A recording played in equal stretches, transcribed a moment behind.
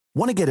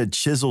Want to get a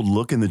chiseled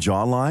look in the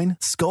jawline?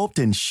 Sculpt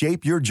and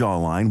shape your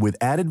jawline with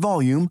added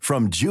volume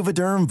from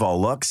Juvederm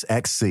Volux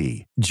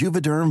XC.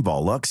 Juvederm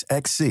Volux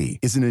XC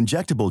is an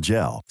injectable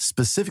gel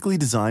specifically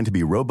designed to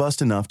be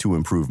robust enough to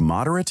improve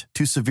moderate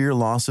to severe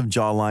loss of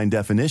jawline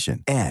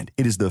definition. And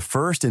it is the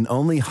first and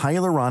only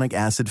hyaluronic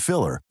acid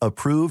filler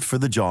approved for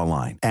the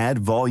jawline. Add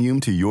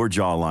volume to your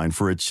jawline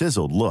for a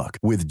chiseled look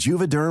with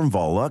Juvederm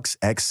Volux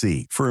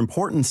XC. For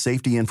important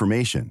safety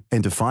information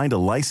and to find a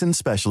licensed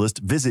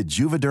specialist, visit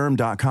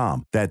juvederm.com.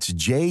 That's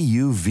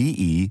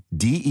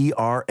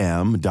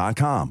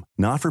JUVEDERM.com.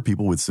 Not for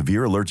people with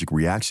severe allergic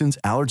reactions,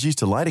 allergies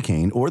to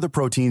lidocaine, or the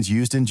proteins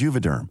used in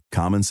Juvederm.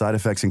 Common side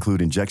effects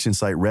include injection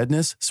site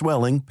redness,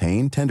 swelling,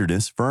 pain,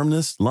 tenderness,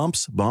 firmness,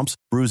 lumps, bumps,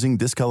 bruising,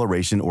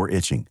 discoloration, or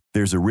itching.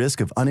 There's a risk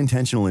of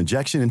unintentional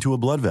injection into a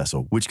blood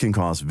vessel, which can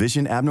cause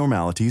vision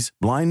abnormalities,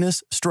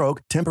 blindness,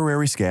 stroke,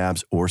 temporary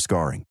scabs, or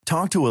scarring.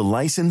 Talk to a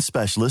licensed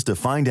specialist to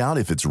find out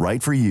if it's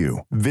right for you.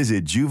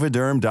 Visit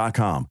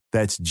Juvederm.com.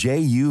 That's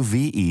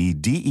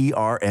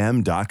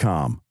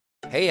JUVEDERM.com.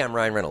 Hey, I'm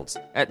Ryan Reynolds.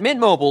 At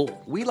Mint Mobile,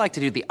 we like to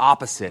do the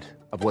opposite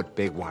of what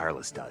Big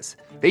Wireless does.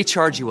 They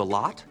charge you a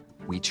lot,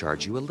 we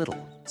charge you a little.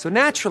 So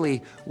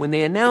naturally, when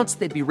they announced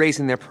they'd be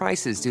raising their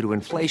prices due to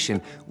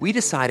inflation, we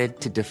decided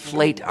to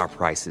deflate our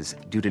prices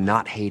due to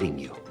not hating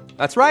you.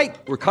 That's right.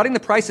 We're cutting the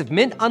price of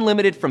Mint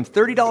Unlimited from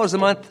 $30 a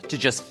month to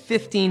just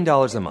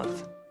 $15 a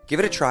month. Give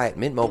it a try at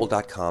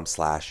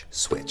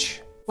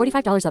mintmobile.com/switch.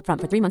 $45 up front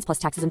for 3 months plus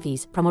taxes and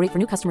fees. Promo rate for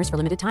new customers for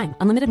limited time.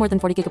 Unlimited more than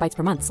 40 gigabytes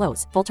per month.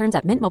 Slows full terms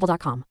at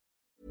mintmobile.com.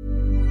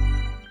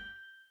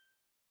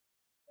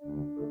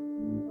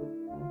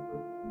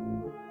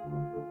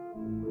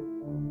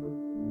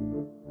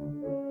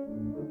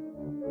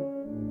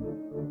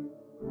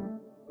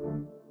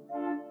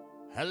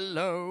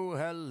 Hello,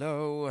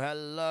 hello,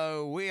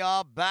 hello. We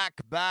are back.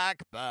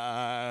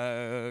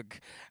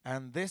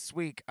 And this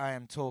week I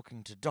am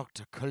talking to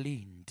Dr.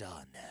 Colleen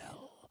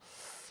Darnell.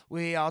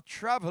 We are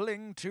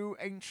traveling to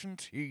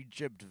ancient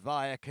Egypt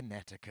via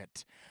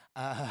Connecticut.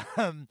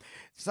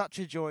 Such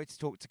a joy to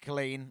talk to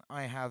Colleen.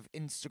 I have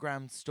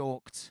Instagram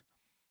stalked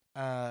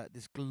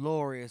this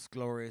glorious,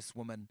 glorious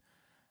woman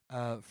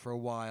for a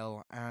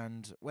while.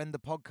 And when the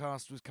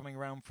podcast was coming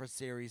around for a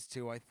series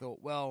 2, I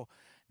thought, well,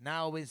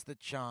 now is the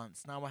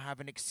chance. Now I have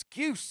an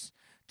excuse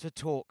to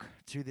talk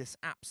to this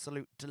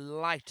absolute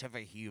delight of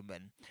a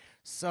human.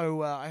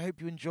 So I hope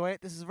you enjoy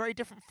it. This is a very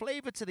different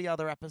flavour to the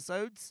other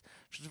episodes.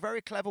 She's a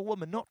very clever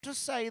woman. Not to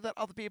say that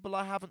other people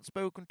I haven't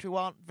spoken to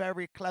aren't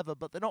very clever,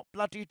 but they're not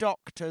bloody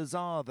doctors,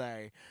 are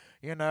they?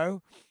 You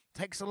know?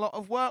 Takes a lot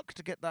of work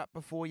to get that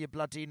before your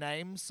bloody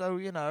name. So,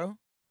 you know,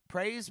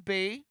 praise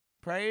be,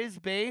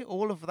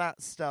 all of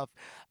that stuff.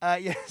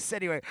 Yes,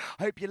 anyway,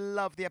 I hope you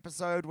love the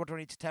episode. What do I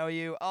need to tell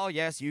you? Oh,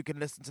 yes, you can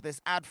listen to this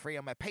ad-free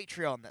on my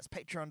Patreon. That's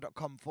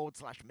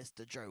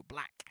patreon.com/Mr. Joe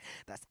Black.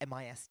 That's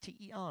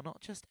MISTER, not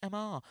just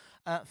MR.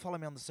 Follow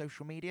me on the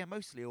social media,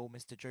 mostly all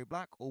Mr. Joe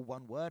Black, all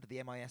one word,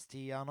 the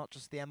MISTER, not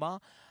just the MR.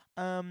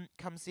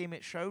 Come see me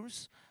at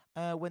shows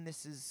when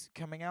this is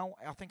coming out.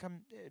 I think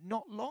I'm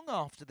not long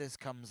after this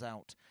comes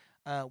out.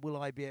 Will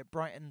I be at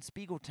Brighton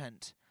Spiegel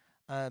Tent?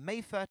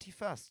 May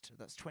 31st,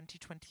 that's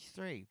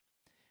 2023.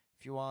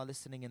 If you are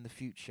listening in the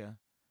future,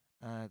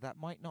 that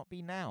might not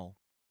be now.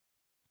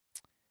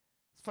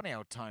 It's funny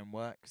how time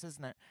works,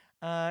 isn't it?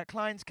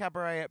 Klein's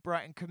Cabaret at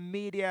Brighton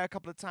Comedia a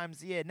couple of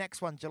times a year.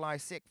 Next one, July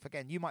 6th.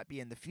 Again, you might be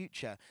in the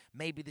future.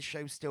 Maybe the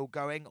show's still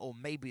going, or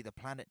maybe the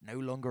planet no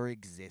longer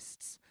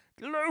exists.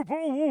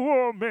 Global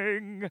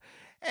warming!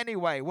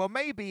 Anyway, well,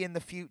 maybe in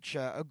the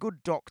future, a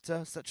good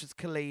doctor, such as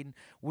Colleen,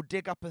 will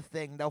dig up a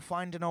thing. They'll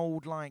find an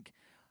old,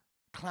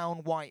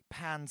 clown white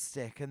pan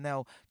stick, and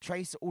they'll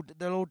trace all,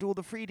 they'll do all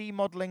the 3D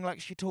modelling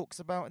like she talks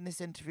about in this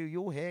interview.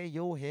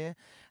 You're here,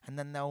 and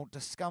then they'll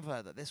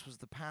discover that this was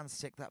the pan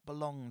stick that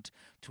belonged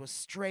to a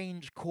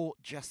strange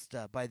court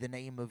jester by the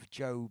name of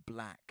Joe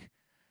Black.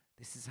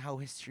 This is how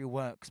history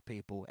works,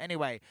 people.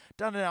 Anyway,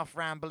 done enough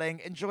rambling.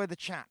 Enjoy the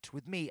chat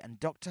with me and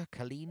Dr.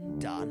 Colleen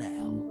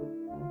Darnell.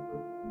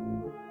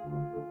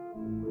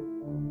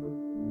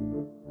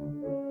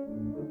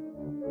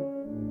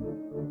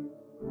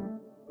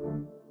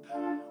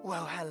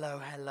 Well, hello.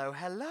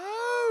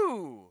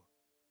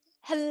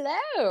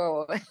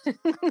 Hello.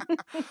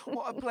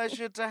 What a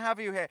pleasure to have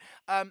you here.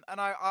 And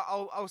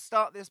I'll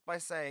start this by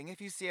saying, if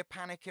you see a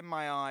panic in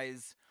my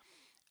eyes,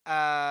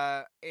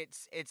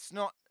 it's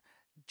not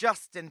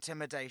just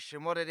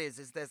intimidation. What it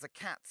is there's a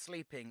cat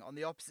sleeping on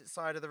the opposite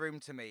side of the room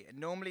to me, and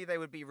normally they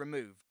would be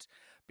removed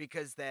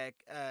because they're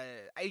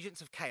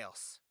agents of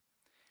chaos.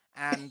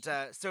 And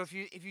so if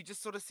you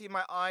just sort of see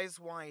my eyes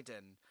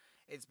widen,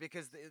 it's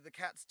because the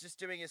cat's just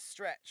doing his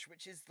stretch,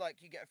 which is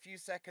like you get a few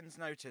seconds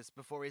notice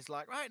before he's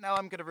like, right, now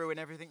I'm going to ruin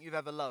everything you've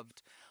ever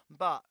loved.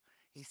 But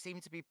he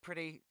seemed to be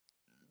pretty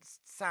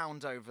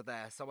sound over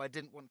there, so I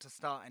didn't want to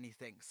start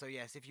anything. So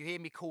yes, if you hear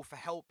me call for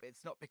help,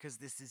 it's not because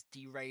this is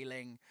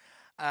derailing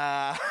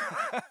or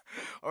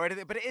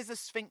anything, but it is a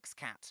Sphinx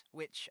cat,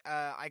 which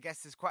I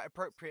guess is quite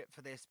appropriate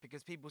for this,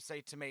 because people say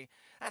to me,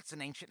 that's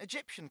an ancient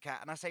Egyptian cat,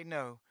 and I say,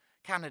 no,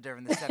 Canada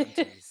in the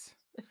 70s.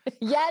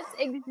 Yes,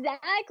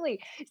 exactly.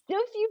 So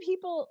few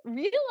people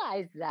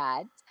realize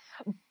that,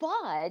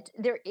 but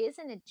there is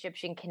an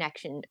Egyptian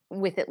connection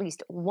with at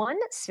least one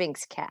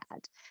Sphinx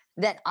cat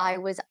that I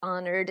was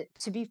honored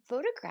to be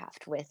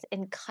photographed with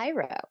in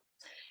Cairo.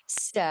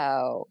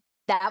 So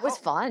that was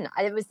Oh, fun.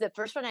 It was the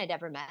first one I'd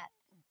ever met.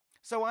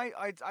 so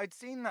I'd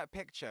seen that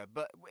picture,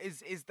 but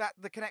is that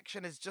the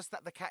connection is just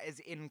that the cat is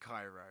in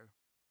Cairo?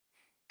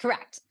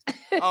 Correct.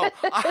 Oh,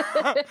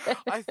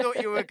 I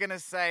thought you were gonna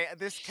say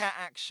this cat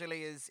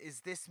actually is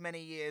this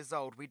many years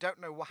old. We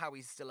don't know how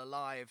he's still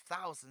alive.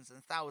 Thousands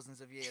and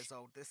thousands of years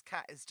old. This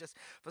cat is just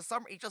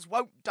he just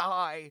won't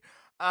die.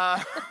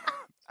 Uh,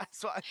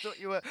 that's what I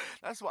thought you were.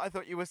 That's what I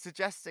thought you were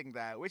suggesting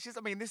there. Which is,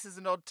 I mean, this is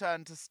an odd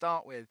turn to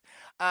start with.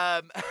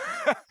 But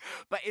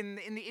in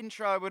the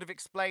intro, I would have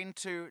explained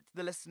to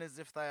the listeners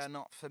if they are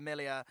not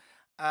familiar.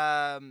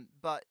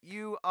 But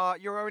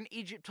you're an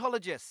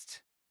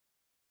Egyptologist.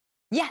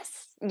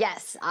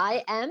 Yes,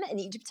 I am an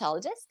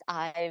Egyptologist.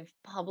 I've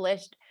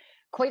published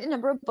quite a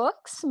number of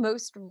books,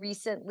 most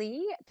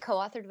recently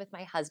co-authored with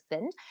my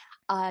husband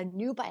a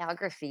new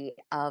biography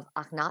of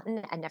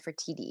Akhenaten and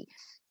Nefertiti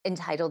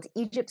entitled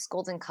Egypt's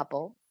Golden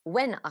Couple,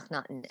 When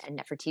Akhenaten and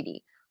Nefertiti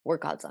Were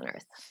Gods on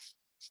Earth.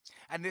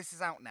 And this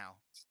is out now.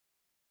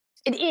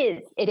 It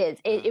is.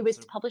 It was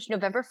So published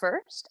November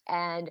 1st,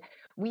 and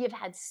we have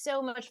had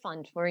so much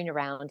fun touring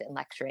around and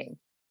lecturing.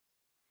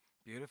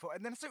 beautiful.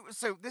 And then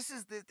so this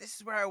is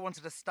where I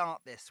wanted to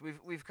start this.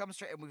 We've come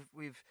straight and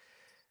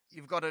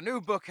you've got a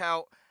new book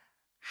out.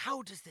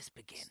 How does this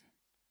begin?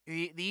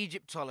 The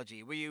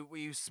Egyptology. Were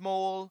you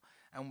small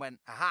and went,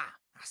 aha,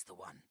 that's the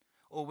one?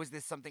 Or was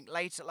this something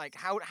later? Like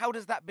how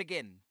does that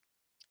begin?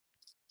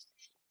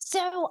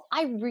 So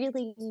I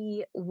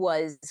really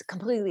was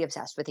completely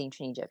obsessed with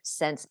ancient Egypt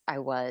since I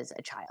was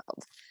a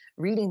child,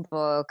 reading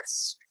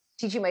books,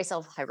 teaching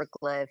myself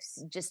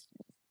hieroglyphs, just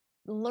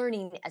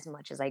learning as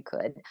much as I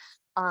could.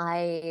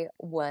 I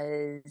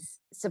was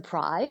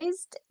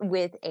surprised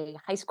with a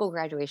high school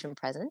graduation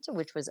present,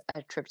 which was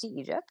a trip to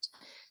Egypt.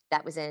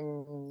 That was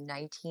in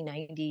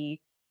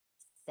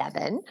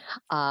 1997,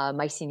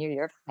 my senior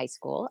year of high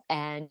school.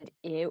 And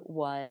it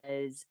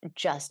was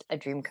just a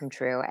dream come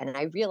true. And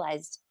I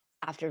realized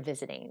after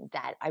visiting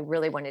that I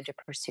really wanted to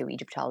pursue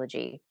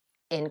Egyptology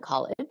in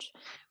college,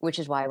 which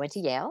is why I went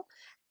to Yale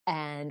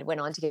and went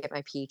on to get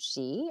my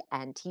PhD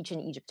and teach in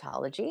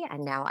Egyptology.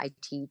 And now I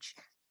teach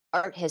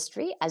art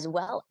history as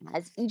well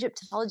as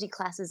Egyptology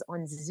classes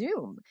on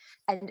Zoom.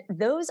 And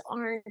those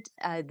aren't,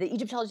 the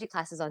Egyptology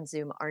classes on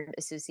Zoom aren't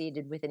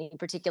associated with any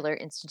particular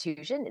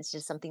institution. It's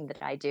just something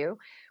that I do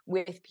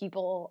with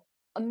people,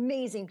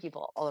 amazing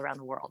people all around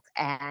the world.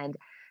 And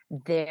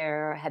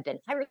there have been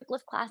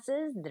hieroglyph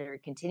classes that are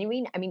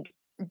continuing. I mean,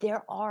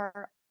 there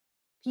are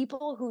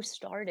people who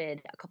started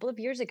a couple of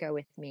years ago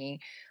with me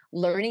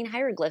learning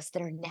hieroglyphs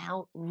that are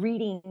now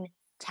reading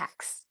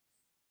texts,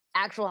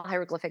 actual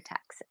hieroglyphic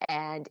texts,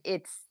 and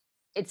it's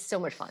so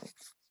much fun.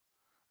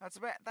 That's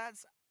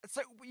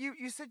so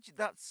you said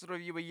that sort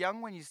of you were young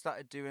when you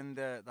started doing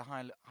the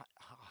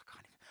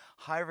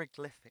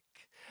hieroglyphic.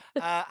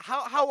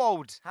 How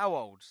old? How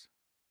old?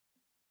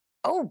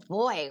 Oh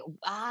boy,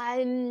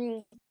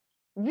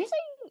 really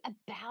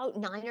about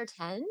 9 or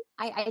 10.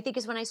 I think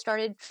is when I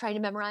started trying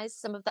to memorize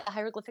some of the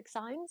hieroglyphic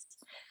signs,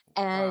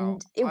 Wow.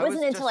 and it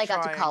wasn't until I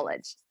got to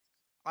college.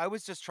 I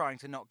was just trying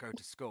to not go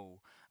to school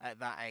at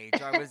that age.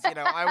 I was,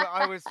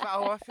 I was,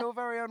 oh, I feel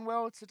very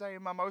unwell today,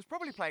 Mum. I was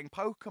probably playing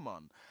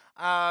Pokemon.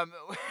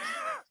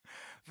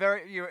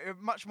 You're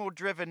much more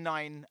driven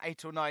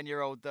 8 or 9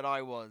 year old than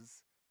I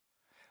was.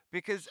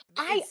 Because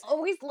I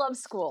always loved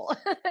school.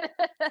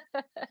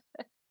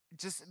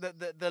 just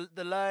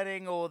the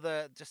learning or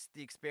just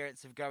the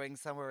experience of going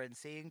somewhere and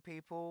seeing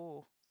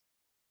people.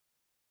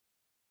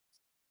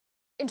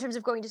 In terms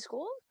of going to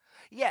school?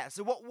 Yeah.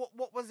 So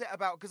what was it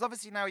about? Because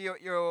obviously now you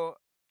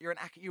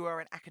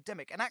are an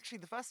academic, and actually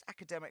the first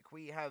academic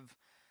we have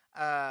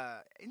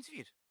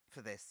interviewed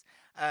for this,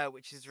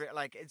 which is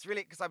it's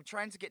really because I'm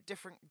trying to get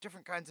different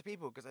kinds of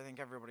people because I think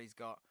everybody's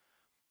got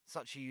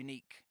such a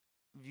unique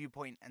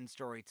viewpoint and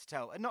story to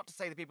tell. And not to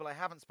say the people I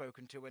haven't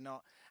spoken to are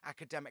not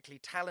academically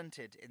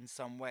talented in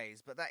some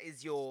ways, but that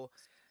is your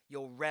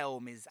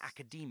realm is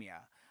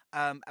academia.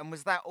 And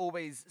was that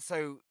always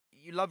so?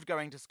 You loved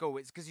going to school.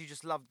 It's because you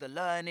just loved the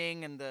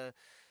learning and the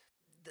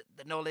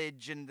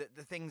knowledge and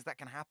the things that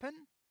can happen.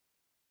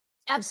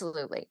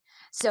 Absolutely.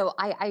 So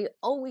I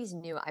always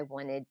knew I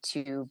wanted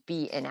to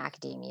be in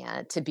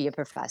academia, to be a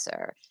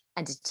professor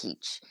and to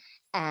teach.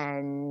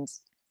 And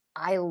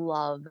I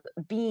love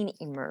being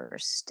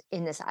immersed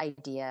in this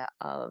idea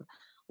of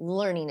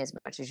learning as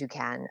much as you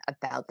can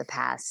about the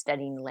past,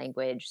 studying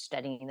language,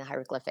 studying the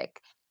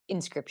hieroglyphic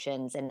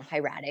inscriptions and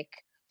hieratic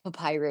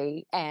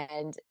papyri.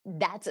 And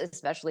that's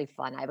especially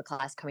fun. I have a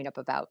class coming up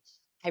about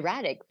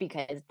hieratic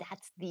because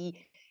that's the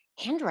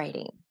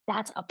handwriting.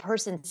 That's a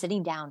person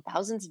sitting down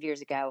thousands of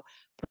years ago,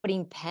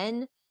 putting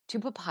pen to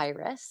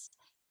papyrus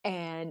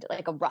and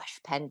like a rush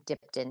pen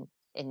dipped in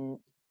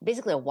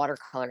basically a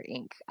watercolor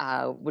ink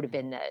would have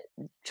been the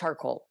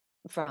charcoal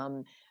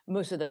from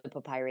most of the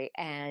papyri,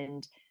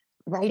 and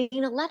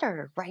writing a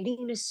letter,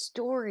 writing a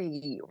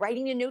story,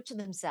 writing a note to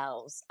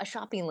themselves, a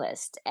shopping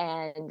list,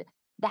 and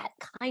that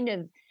kind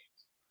of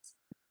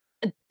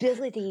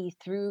ability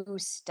through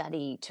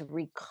study to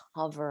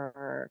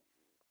recover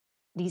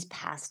these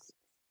past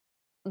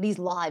these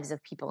lives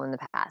of people in the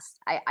past,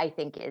 I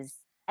think is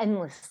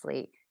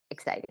endlessly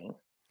exciting.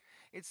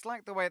 It's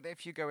like the way that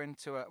if you go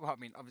into a, well, I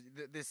mean,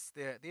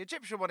 obviously the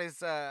Egyptian one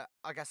is, I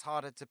guess,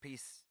 harder to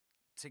piece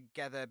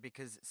together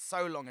because it's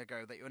so long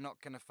ago that you're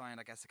not going to find,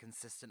 I guess, a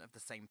consistent of the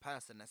same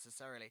person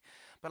necessarily.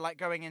 But like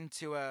going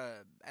into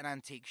an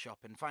antique shop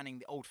and finding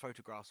the old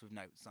photographs with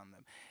notes on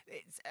them,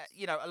 it's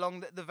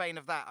along the vein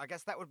of that. I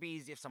guess that would be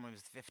easy if someone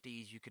was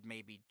 50s. You could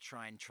maybe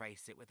try and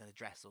trace it with an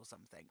address or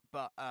something.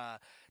 But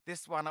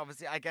this one,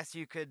 obviously, I guess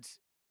you could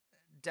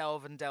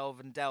delve and delve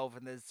and delve,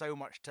 and there's so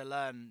much to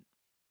learn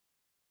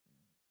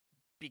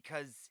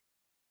because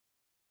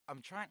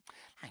I'm trying.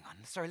 Hang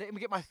on, sorry, let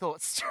me get my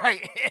thoughts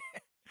straight here.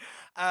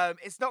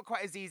 It's not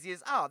quite as easy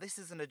as, this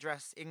is an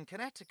address in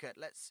Connecticut.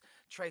 Let's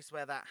trace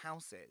where that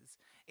house is.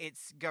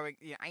 It's going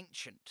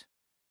ancient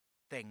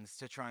things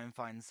to try and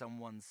find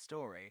someone's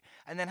story.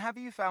 And then have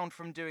you found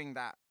from doing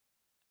that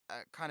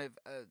kind of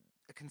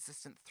a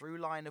consistent through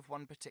line of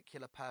one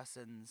particular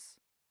person's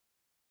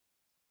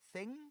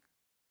thing?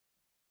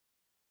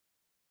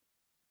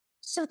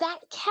 So that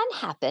can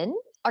happen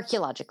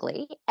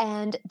archaeologically.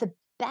 And the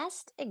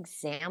best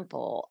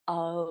example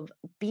of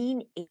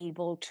being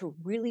able to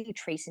really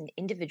trace an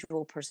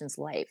individual person's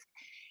life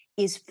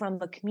is from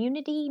a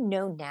community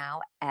known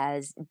now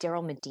as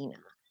Darrell Medina.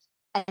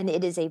 And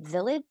it is a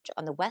village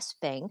on the west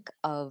bank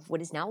of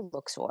what is now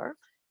Luxor,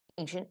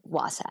 ancient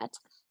Wasat,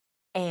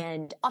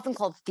 and often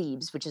called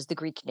Thebes, which is the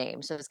Greek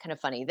name. So it's kind of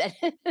funny that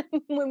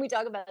when we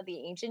talk about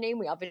the ancient name,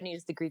 we often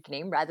use the Greek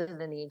name rather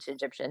than the ancient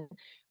Egyptian,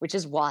 which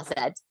is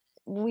Waset.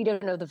 We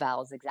don't know the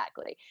vowels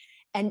exactly.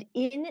 And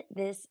in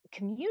this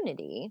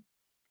community,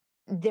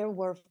 there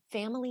were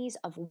families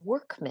of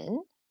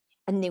workmen,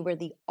 and they were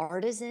the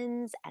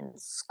artisans and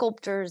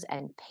sculptors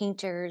and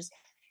painters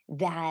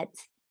that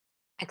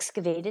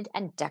excavated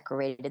and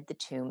decorated the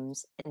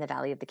tombs in the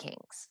Valley of the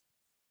Kings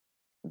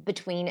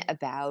between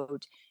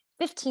about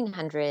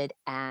 1500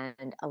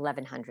 and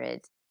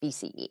 1100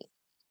 BCE.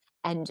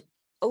 And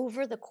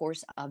over the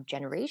course of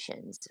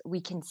generations,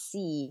 we can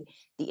see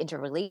the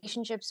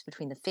interrelationships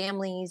between the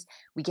families.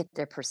 We get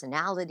their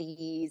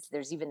personalities.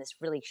 There's even this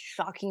really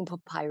shocking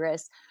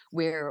papyrus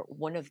where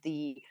one of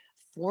the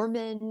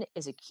foremen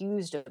is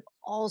accused of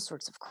all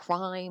sorts of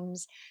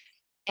crimes.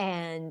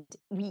 And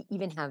we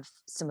even have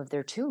some of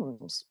their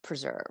tombs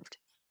preserved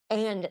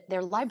and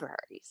their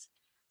libraries.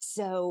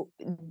 So,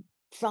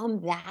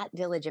 from that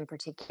village in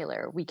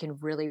particular, we can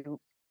really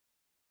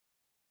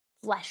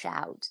flesh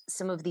out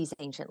some of these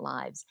ancient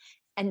lives.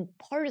 And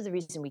part of the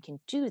reason we can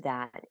do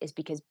that is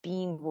because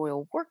being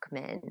royal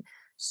workmen,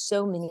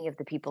 so many of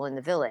the people in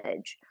the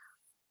village,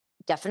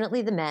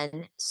 definitely the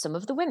men, some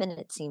of the women,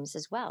 it seems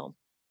as well,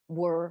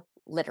 were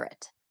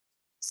literate.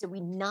 So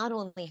we not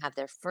only have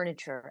their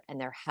furniture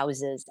and their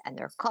houses and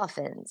their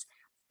coffins,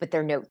 but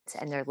their notes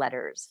and their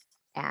letters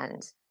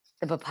and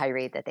the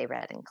papyri that they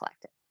read and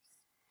collected.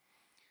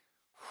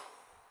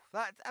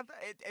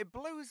 It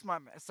blows my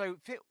mind. So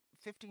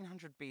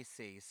 1500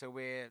 BC. So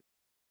we're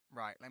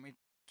right. Let me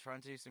try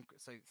and do some.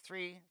 So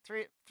three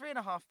and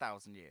a half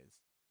thousand years.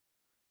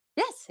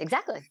 Yes,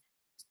 exactly.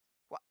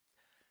 What?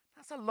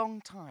 That's a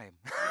long time.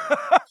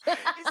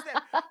 Is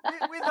there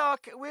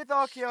with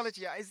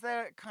archaeology? Is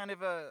there kind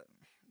of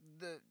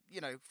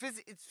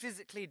it's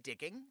physically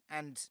digging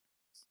and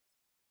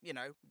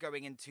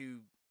going into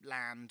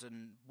land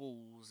and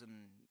walls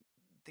and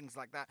things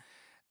like that.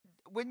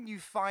 When you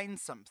find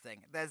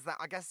something, there's that.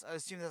 I guess I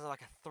assume there's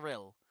like a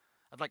thrill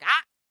of like,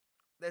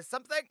 there's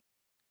something,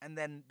 and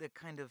then the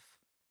kind of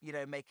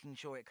making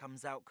sure it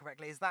comes out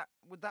correctly.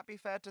 Would that be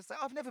fair to say?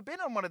 I've never been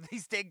on one of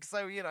these digs,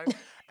 so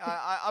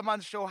I'm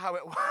unsure how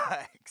it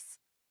works.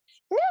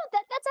 No,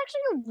 that's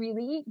actually a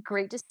really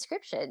great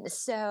description.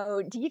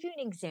 So, to give you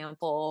an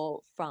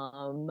example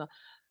from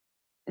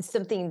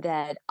something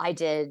that I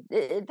did,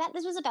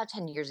 this was about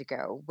 10 years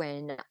ago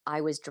when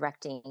I was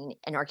directing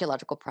an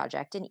archaeological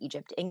project in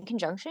Egypt in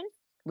conjunction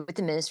with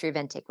the Ministry of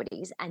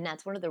Antiquities. And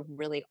that's one of the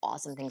really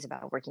awesome things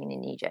about working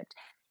in Egypt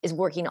is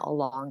working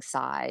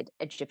alongside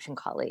Egyptian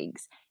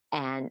colleagues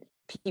and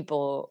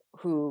people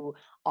who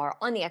are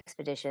on the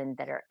expedition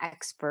that are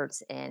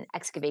experts in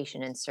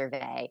excavation and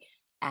survey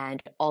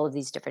and all of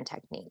these different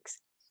techniques.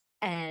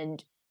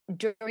 And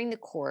during the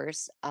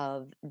course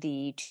of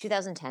the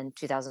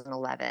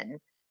 2010-2011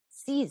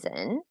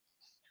 season,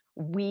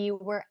 we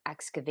were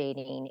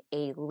excavating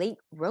a late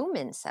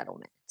Roman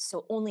settlement,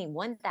 so only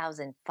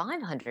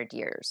 1,500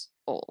 years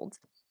old,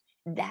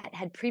 that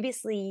had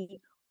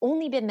previously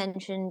only been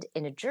mentioned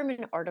in a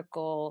German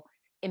article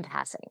in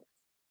passing.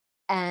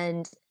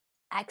 And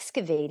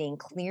excavating,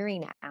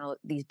 clearing out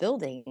these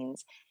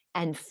buildings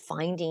and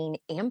finding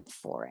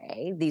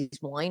amphorae, these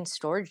wine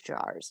storage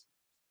jars.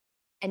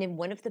 And in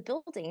one of the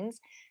buildings,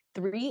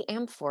 3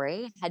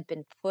 amphorae had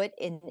been put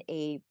in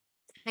a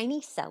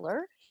tiny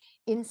cellar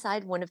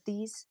inside one of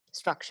these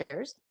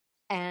structures,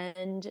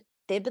 and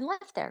they've been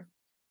left there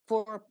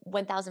for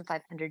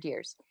 1,500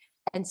 years.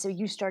 And so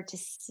you start to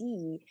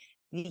see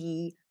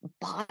the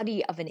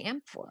body of an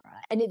amphora.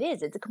 And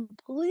it's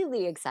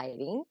completely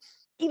exciting,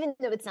 even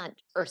though it's not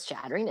earth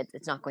shattering.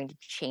 It's not going to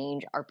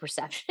change our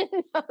perception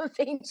of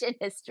ancient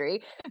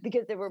history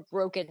because there were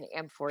broken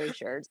amphorae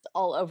shards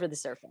all over the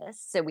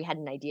surface. So we had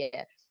an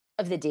idea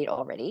of the date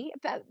already,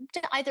 about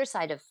to either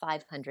side of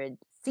 500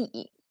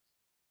 CE.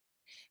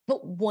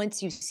 But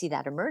once you see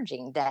that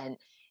emerging, then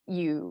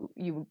you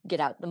get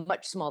out the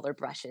much smaller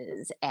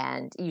brushes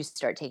and you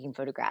start taking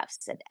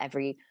photographs at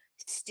every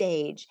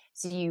stage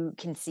so you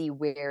can see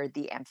where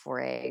the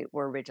amphorae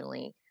were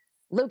originally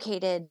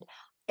located.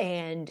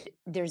 And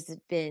there's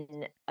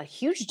been a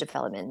huge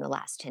development in the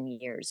last 10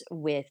 years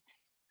with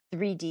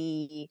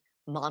 3D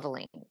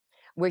modeling,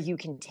 where you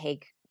can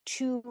take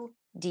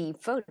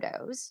 2D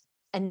photos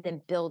and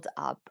then build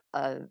up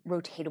a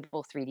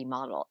rotatable 3D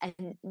model.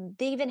 And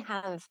they even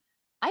have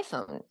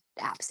iPhone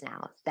apps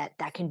now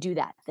that can do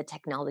that. The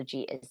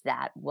technology is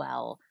that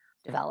well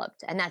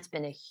developed. And that's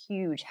been a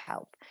huge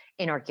help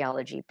in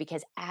archaeology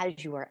because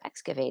as you are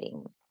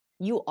excavating,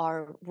 you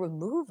are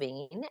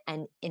removing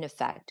and, in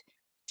effect,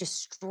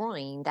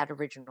 destroying that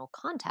original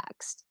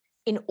context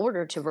in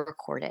order to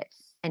record it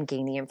and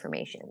gain the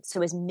information.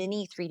 So, as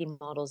many 3D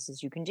models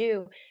as you can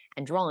do,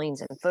 and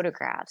drawings and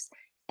photographs,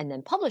 and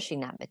then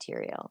publishing that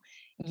material,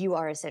 you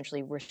are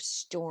essentially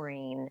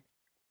restoring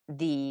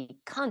the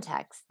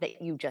context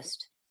that you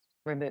just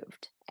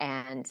removed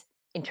and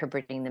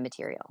interpreting the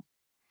material.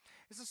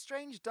 It's a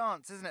strange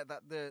dance, isn't it?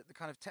 That the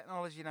kind of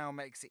technology now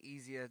makes it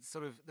easier.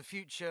 Sort of the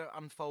future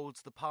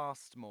unfolds the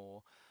past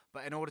more,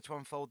 but in order to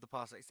unfold the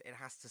past, it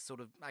has to sort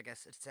of, I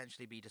guess,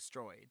 essentially be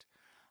destroyed.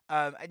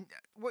 And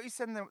what you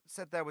said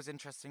there was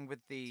interesting with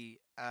the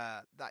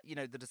that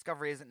the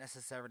discovery isn't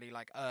necessarily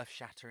like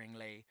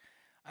earth-shatteringly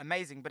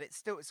amazing, but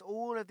it's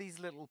all of these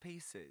little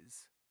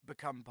pieces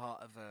become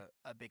part of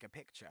a bigger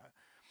picture.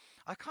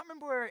 I can't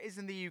remember where it is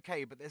in the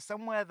UK, but there's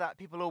somewhere that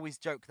people always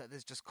joke that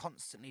there's just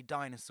constantly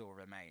dinosaur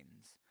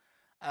remains.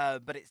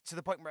 But it's to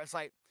the point where it's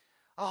like,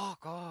 oh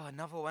god,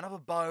 another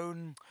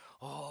bone.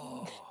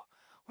 Oh,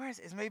 where is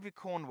it? It's maybe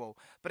Cornwall,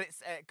 but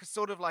it's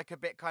sort of like a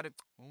bit kind of,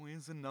 oh,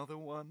 here's another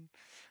one.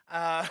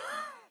 Uh,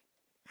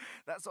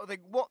 that sort of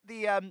thing. What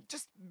the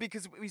just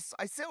because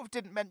I sort of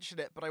didn't mention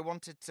it, but I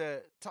wanted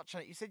to touch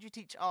on it. You said you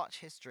teach art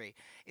history.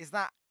 Is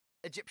that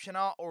Egyptian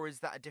art or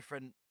is that a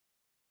different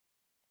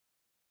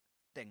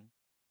thing?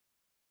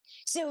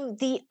 So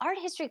the art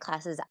history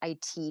classes I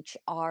teach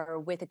are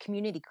with a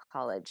community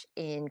college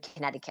in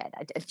Connecticut,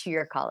 a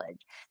two-year college.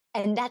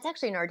 And that's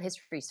actually an art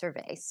history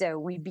survey. So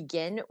we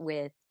begin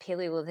with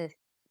Paleolithic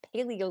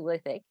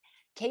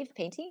cave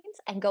paintings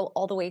and go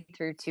all the way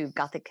through to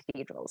Gothic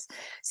cathedrals.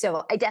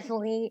 So I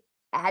definitely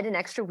add an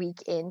extra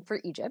week in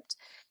for Egypt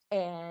Of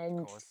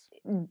and course.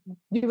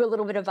 do a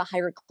little bit of a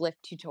hieroglyph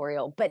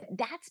tutorial. But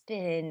that's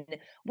been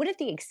one of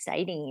the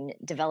exciting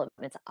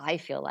developments I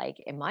feel like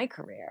in my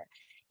career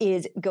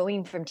is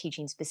going from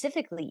teaching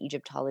specifically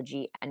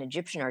Egyptology and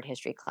Egyptian art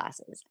history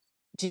classes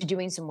to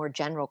doing some more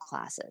general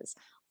classes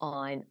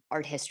on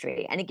art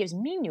history. And it gives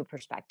me new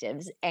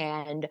perspectives.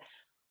 And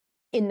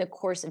in the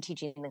course of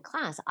teaching the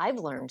class, I've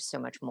learned so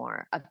much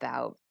more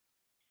about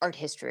art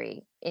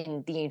history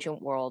in the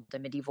ancient world, the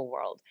medieval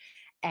world.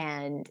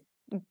 And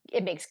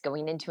it makes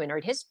going into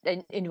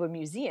into a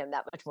museum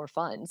that much more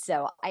fun.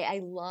 So I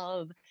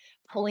love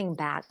pulling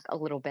back a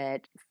little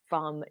bit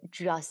from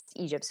just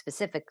Egypt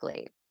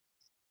specifically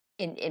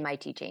in my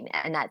teaching,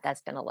 and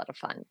that's been a lot of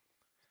fun.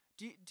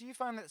 Do you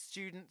find that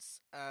students,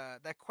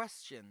 their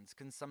questions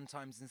can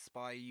sometimes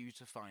inspire you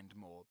to find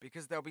more?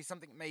 Because there'll be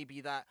something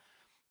maybe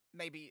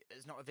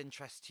is not of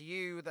interest to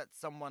you that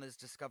someone has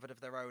discovered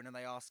of their own, and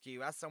they ask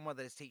you, as someone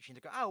that is teaching,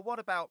 to go, oh, what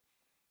about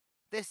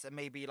this? And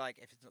maybe like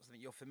if it's not something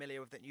you're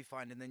familiar with, that you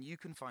find, and then you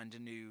can find a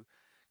new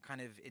kind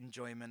of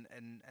enjoyment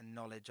and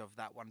knowledge of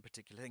that one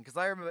particular thing. Because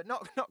I remember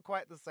not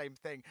quite the same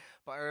thing,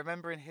 but I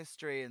remember in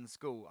history in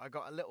school I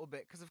got a little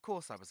bit, because of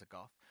course I was a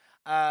goth.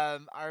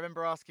 I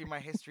remember asking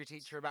my history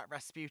teacher about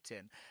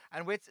Rasputin,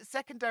 and with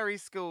secondary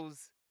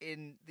schools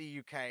in the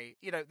UK,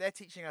 they're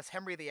teaching us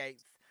Henry VIII.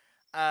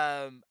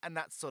 And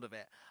that's sort of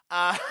it.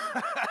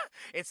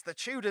 It's the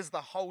Tudors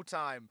the whole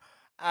time.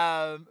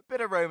 Bit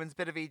of Romans,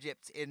 bit of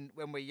Egypt in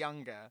when we're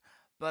younger.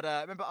 But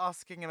I remember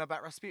asking him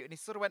about Rasputin. He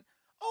sort of went,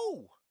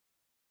 "Oh,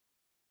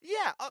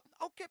 yeah,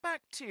 I'll get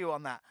back to you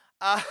on that."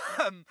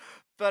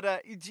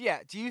 Yeah,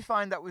 do you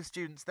find that with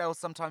students, they'll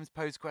sometimes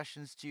pose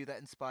questions to you that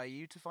inspire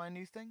you to find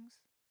new things?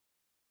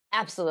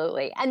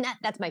 Absolutely. And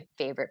that's my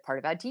favorite part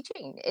about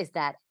teaching is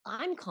that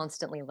I'm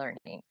constantly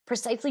learning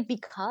precisely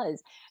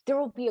because there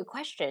will be a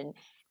question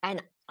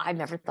and I've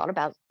never thought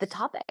about the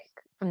topic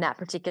from that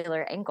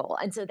particular angle.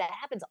 And so that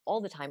happens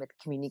all the time with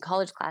community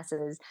college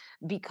classes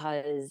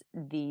because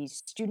the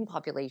student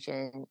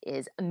population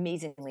is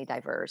amazingly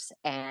diverse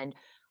and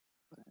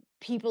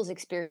people's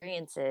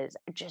experiences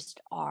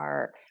just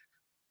are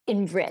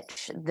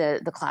enrich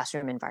the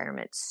classroom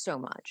environment so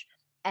much.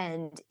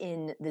 And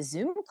in the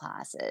Zoom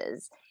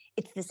classes,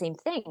 it's the same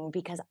thing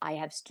because I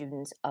have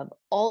students of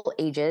all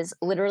ages,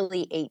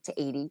 literally 8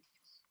 to 80,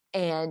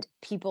 and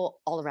people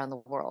all around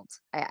the world.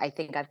 I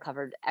think I've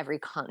covered every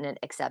continent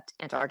except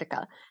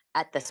Antarctica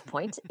at this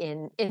point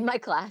in my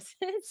classes.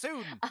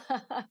 Soon.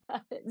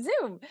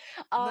 Zoom,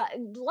 No,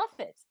 love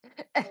it.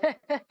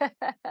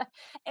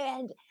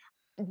 And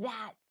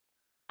that,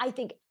 I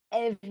think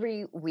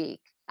every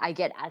week I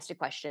get asked a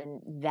question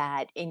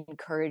that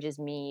encourages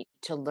me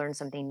to learn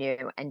something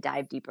new and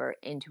dive deeper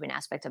into an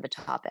aspect of a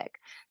topic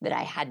that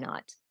I had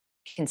not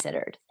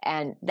considered.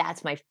 And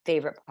that's my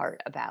favorite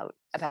part about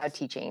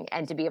teaching.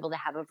 And to be able to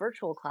have a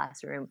virtual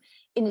classroom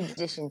in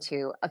addition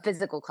to a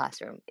physical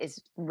classroom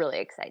is really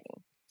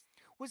exciting.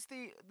 was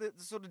the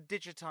sort of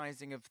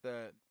digitizing of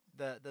the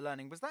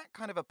learning, was that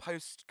kind of a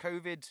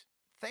post-COVID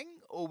thing,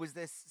 or was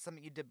this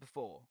something you did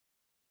before?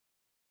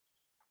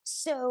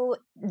 So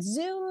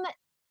Zoom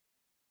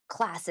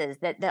classes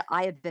that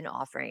I have been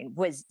offering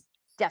was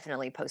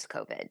definitely post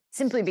COVID,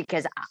 simply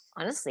because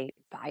honestly,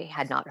 I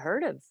had not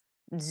heard of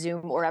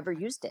Zoom or ever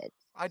used it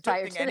I don't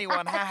prior think to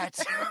anyone that. had.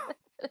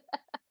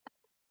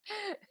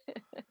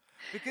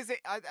 Because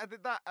I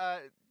think that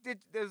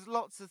there's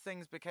lots of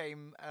things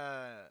became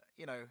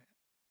of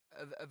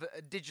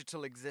a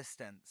digital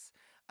existence,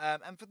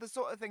 and for the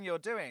sort of thing you're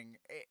doing,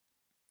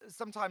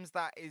 sometimes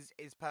that is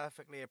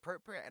perfectly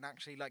appropriate, and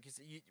actually, like you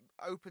said,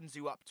 opens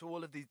you up to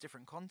all of these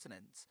different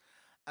continents,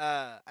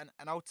 and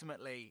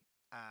ultimately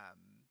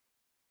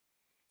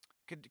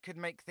could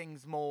make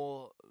things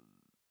more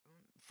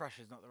fresh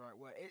is not the right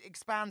word. It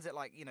expands it,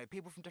 like,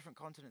 people from different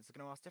continents are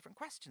going to ask different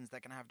questions. They're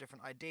going to have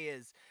different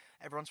ideas.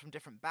 Everyone's from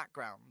different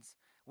backgrounds,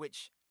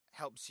 which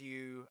helps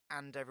you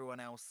and everyone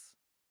else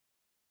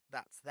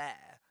that's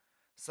there.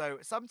 So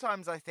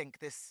sometimes I think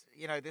this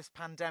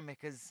pandemic,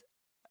 is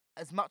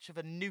as much of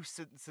a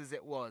nuisance as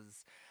it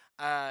was,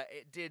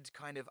 it did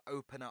kind of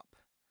open up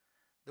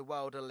the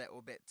world a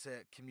little bit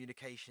to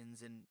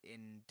communications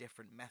in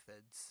different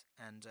methods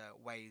and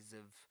ways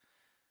of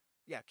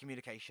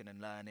communication and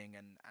learning,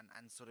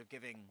 and sort of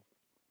giving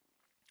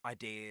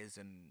ideas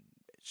and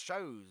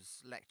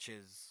shows,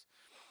 lectures,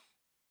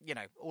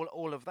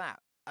 all of that.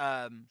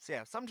 So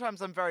yeah,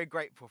 sometimes I'm very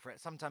grateful for it.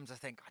 Sometimes I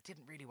think I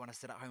didn't really want to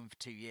sit at home for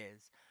 2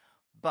 years,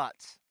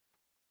 but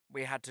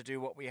we had to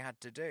do what we had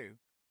to do.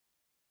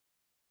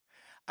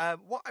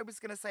 What I was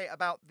going to say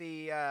about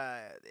the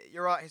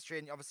your art history,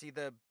 and obviously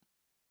the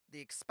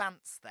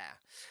expanse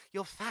there,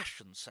 your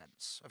fashion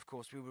sense, of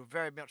course, we would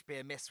very much be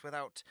amiss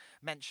without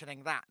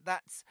mentioning that.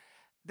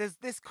 There's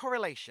this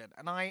correlation,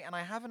 and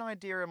I have an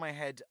idea in my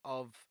head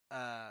of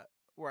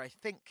where I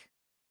think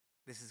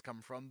this has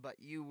come from, but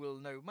you will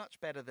know much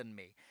better than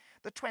me.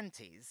 The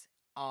 20s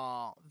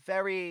are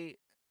very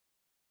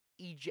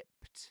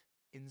Egypt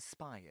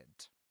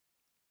inspired,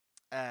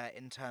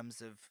 in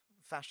terms of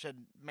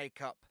fashion,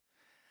 makeup,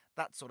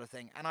 that sort of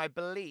thing. And I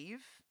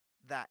believe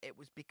that it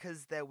was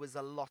because there was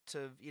a lot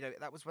of,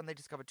 that was when they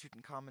discovered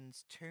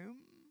Tutankhamun's tomb.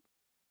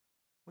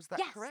 Was that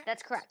Yes, correct?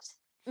 that's correct.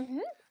 In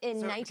So it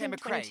became a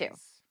 1922.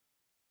 craze.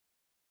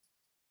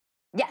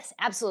 Yes,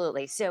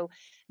 absolutely. So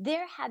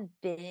there have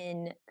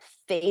been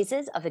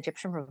phases of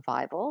Egyptian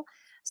revival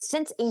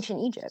since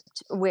ancient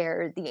Egypt,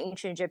 where the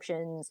ancient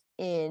Egyptians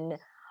in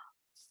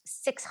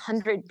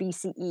 600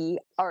 BCE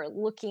are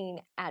looking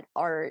at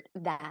art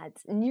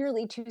that's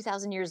nearly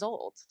 2,000 years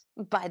old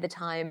by the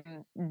time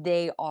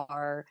they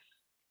are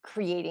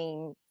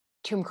creating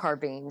tomb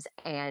carvings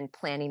and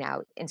planning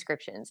out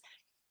inscriptions.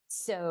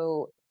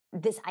 So,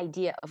 this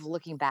idea of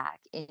looking back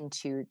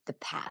into the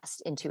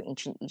past, into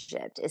ancient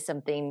Egypt, is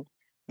something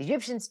the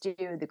Egyptians do,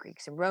 the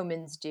Greeks and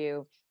Romans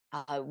do.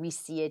 We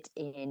see it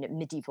in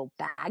medieval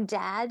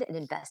Baghdad, an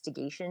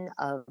investigation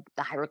of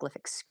the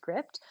hieroglyphic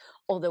script,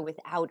 although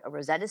without a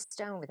Rosetta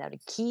Stone, without a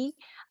key.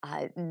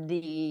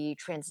 The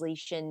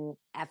translation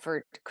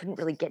effort couldn't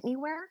really get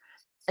anywhere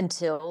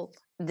until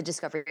the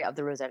discovery of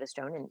the Rosetta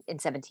Stone in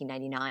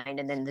 1799,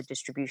 and then the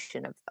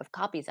distribution of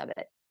copies of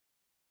it.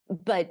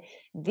 But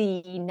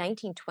the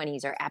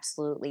 1920s are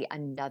absolutely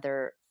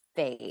another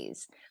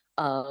phase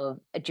of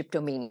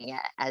Egyptomania,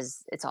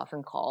 as it's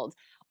often called,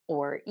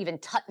 or even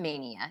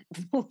Tutmania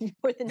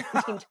for the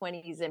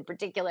 1920s in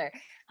particular,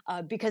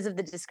 because of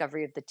the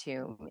discovery of the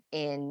tomb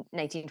in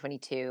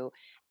 1922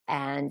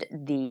 and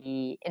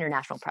the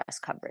international press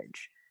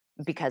coverage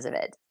because of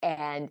it.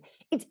 And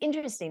it's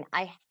interesting.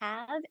 I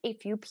have a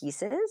few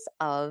pieces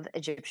of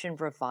Egyptian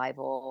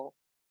revival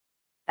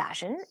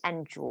fashion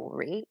and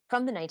jewelry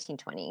from the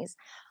 1920s,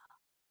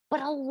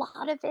 but a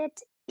lot of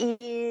it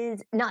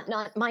is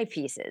not my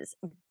pieces.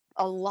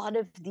 A lot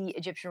of the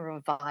Egyptian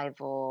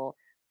revival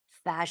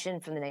fashion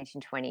from the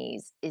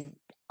 1920s is,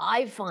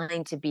 I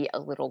find, to be a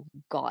little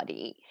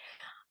gaudy.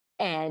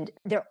 And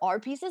there are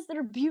pieces that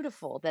are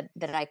beautiful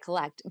that I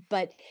collect,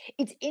 but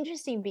it's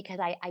interesting because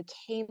I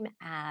came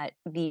at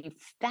the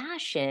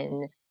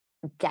fashion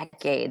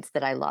decades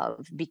that I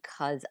love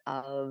because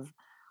of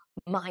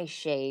my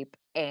shape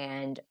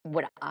and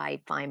what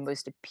I find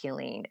most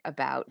appealing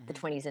about the Mhm.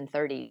 20s and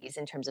 30s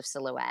in terms of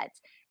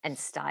silhouettes and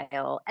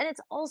style. And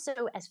it's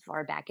also as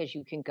far back as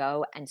you can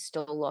go and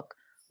still look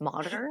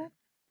modern.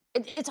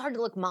 It's hard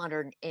to look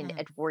modern in Mhm.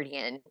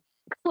 Edwardian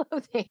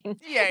clothing,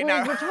 Yeah,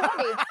 whereas no. the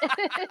 20s,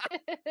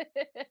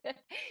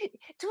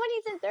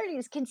 20s and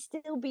 30s can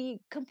still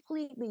be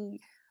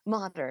completely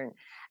modern.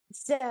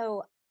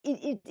 So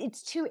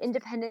it's two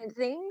independent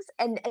things,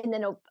 and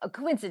then a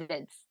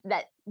coincidence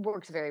that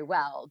works very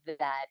well,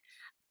 that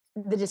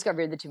the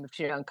discovery of the tomb of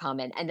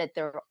Tutankhamun, and that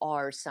there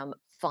are some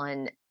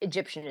fun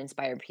Egyptian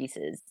inspired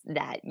pieces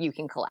that you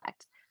can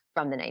collect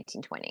from the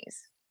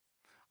 1920s.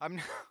 I'm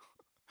now,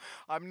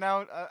 I'm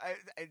now.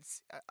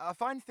 I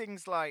find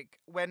things like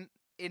when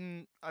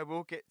in I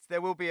will get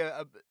there will be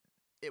a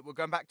it will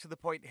go back to the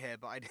point here,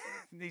 but I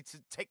need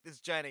to take this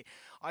journey.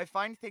 I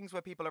find things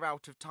where people are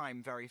out of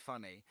time very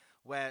funny.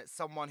 Where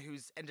someone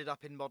who's ended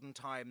up in modern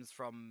times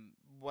from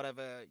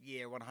whatever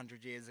year,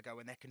 100 years ago,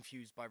 and they're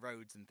confused by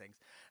roads and things,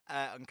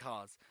 and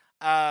cars.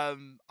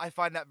 I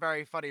find that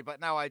very funny.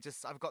 But now I've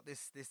got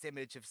this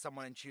image of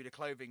someone in Tudor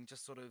clothing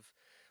just sort of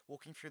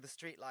walking through the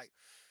street like,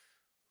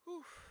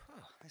 whew,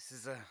 oh, this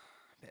is a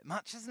bit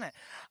much, isn't it?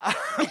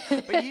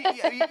 But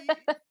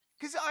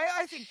because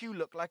I think you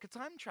look like a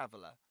time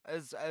traveler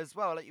as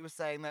well. Like you were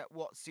saying that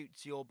what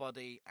suits your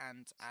body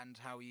and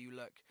how you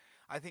look.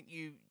 I think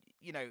you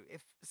know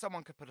if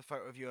someone could put a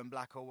photo of you in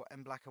black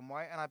and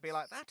white, and I'd be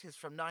like, that is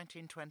from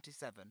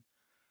 1927.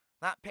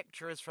 That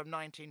picture is from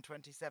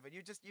 1927.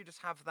 You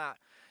just have that.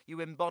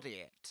 You embody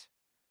it.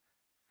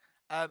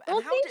 And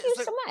Well, how thank did you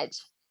so so much.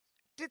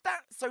 did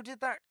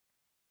that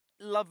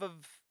love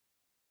of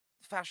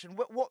fashion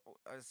what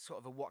sort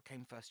of a what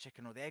came first,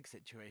 chicken or the egg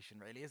situation,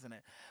 really, isn't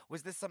it?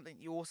 Was this something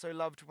you also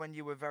loved when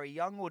you were very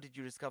young, or did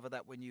you discover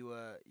that when you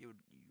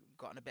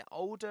gotten a bit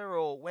older,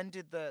 or when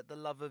did the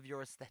love of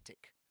your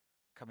aesthetic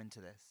come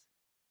into this?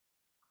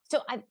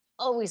 So I've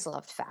always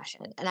loved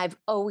fashion, and I've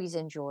always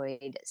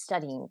enjoyed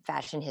studying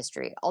fashion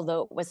history,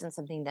 although it wasn't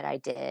something that I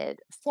did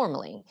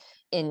formally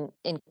in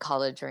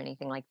college or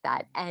anything like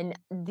that. And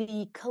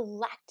the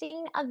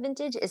collecting of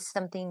vintage is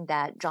something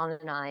that John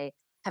and I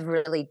have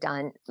really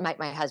done.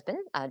 My husband,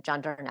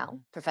 John Darnell,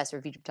 Mhm. professor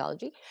of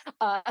Egyptology,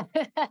 uh,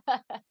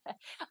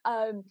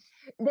 um,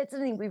 that's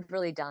something we've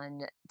really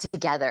done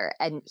together.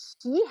 And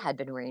he had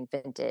been wearing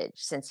vintage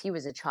since he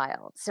was a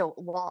child. So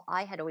while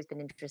I had always been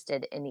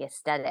interested in the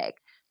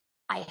aesthetic,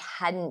 I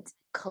hadn't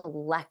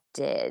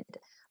collected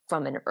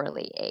from an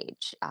early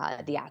age, the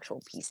Mhm.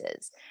 actual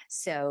pieces.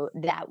 So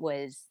that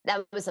was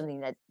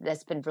something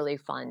that's been really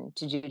fun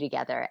to do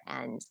together,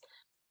 and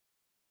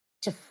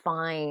to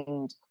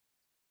find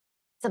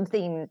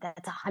something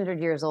that's 100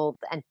 years old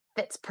and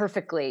fits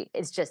perfectly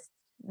is just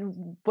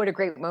what a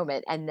great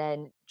moment. And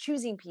then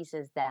choosing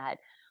pieces that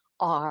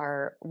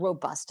are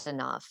robust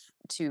enough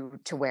to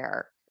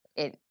wear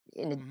it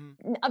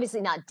Mhm.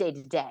 obviously not day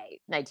to day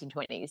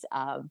 1920s,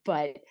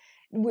 but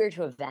wear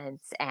to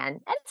events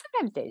and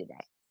sometimes day to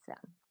day. So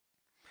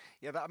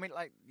Yeah, that, I mean,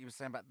 like you were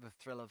saying about the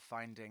thrill of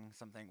finding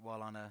something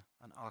while on an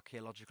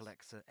archaeological I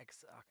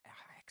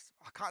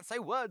can't say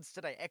words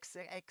today.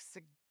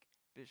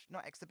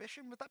 Not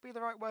exhibition. Would that be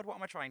the right word? What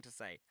am I trying to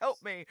say?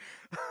 Help me.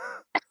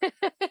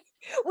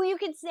 well, you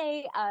could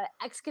say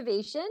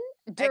excavation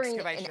during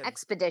an Excavation.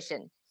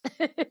 expedition.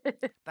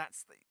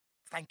 That's the.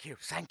 Thank you,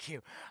 thank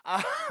you.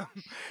 Um,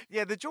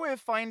 yeah, the joy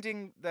of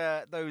finding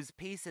those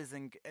pieces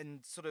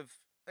and sort of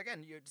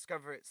again, you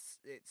discover its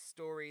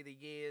story, the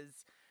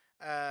years.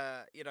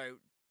 You know,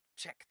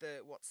 check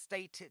the what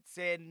state it's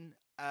in.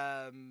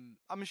 I'm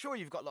sure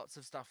you've got lots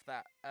of stuff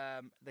that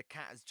the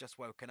cat has just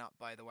woken up.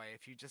 By the way,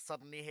 if you just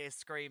suddenly hear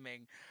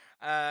screaming,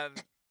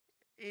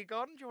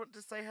 Egon, do you want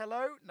to say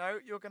hello? No,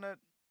 you're gonna.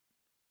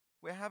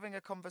 We're having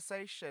a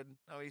conversation.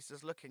 Oh, he's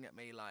just looking at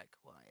me like,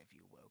 why have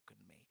you woken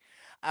me?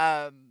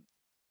 Um,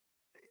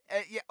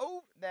 yeah.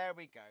 Oh, there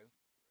we go.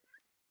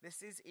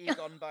 This is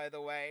Egon, by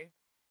the way.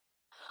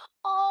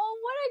 Oh,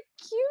 what a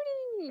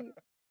cutie!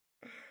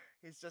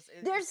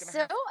 They're He's gonna so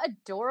have.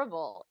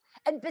 adorable.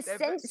 And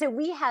They're. So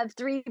we have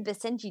three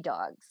Basenji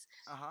dogs,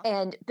 Uh-huh.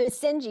 and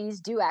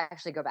Basenjis do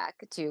actually go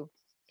back to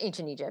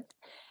ancient Egypt.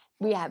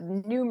 We have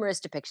numerous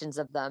depictions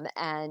of them.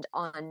 And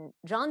on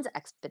John's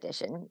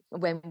expedition,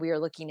 when we were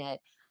looking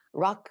at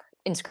rock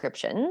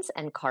inscriptions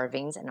and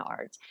carvings and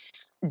art,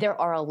 there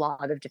are a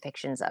lot of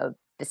depictions of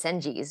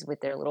Basenjis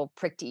with their little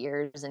pricked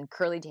ears and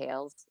curly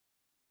tails.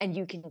 And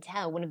you can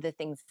tell one of the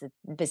things that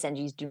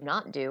Basenjis do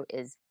not do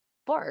is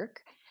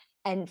bark.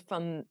 And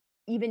from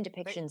even They.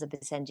 depictions of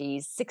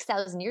Basenjis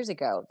 6,000 years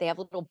ago, they have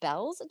little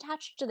bells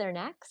attached to their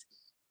necks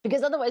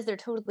because otherwise they're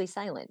totally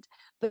silent.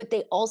 But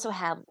they also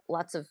have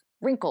lots of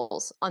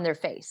wrinkles on their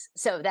face.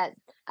 So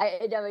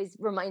it always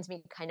reminds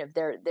me kind of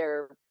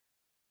their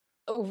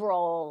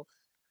overall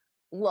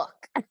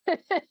look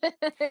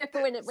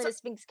when a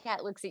Sphinx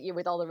cat looks at you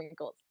with all the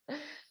wrinkles.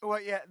 Well,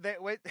 yeah.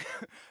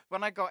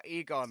 When I got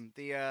Egon,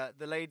 the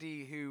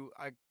lady who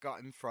I got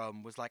him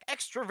from was like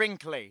extra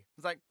wrinkly. I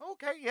was like,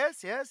 okay,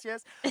 yes.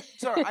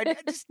 Sorry,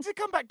 just to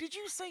come back. Did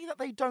you say that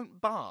they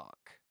don't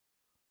bark?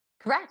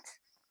 Correct.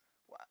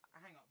 Well,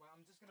 hang on. Well,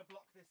 I'm just gonna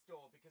block this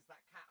door because that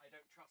cat, I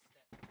don't trust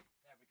it.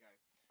 There we go.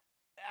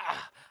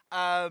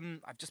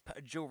 I've just put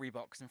a jewelry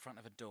box in front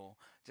of a door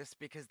just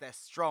because they're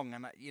strong,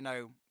 and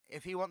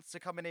if he wants to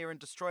come in here and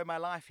destroy my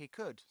life, he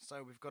could.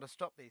 So we've got to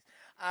stop these.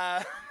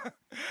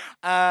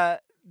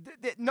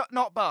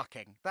 Not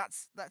barking.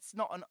 That's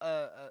not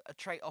a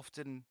trait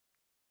often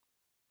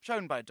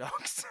shown by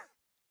dogs.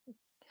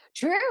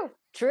 True.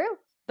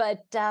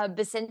 But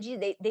Basenji,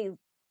 they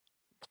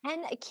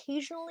can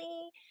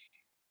occasionally,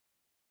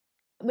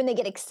 when they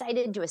get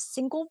excited, do a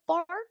single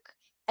bark.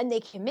 And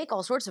they can make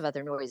all sorts of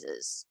other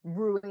noises,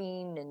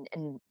 ruining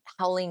and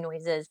howling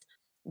noises.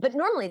 But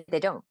normally they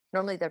don't.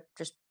 Normally they're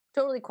just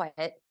totally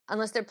quiet,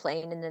 unless they're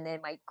playing, and then they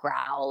might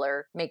growl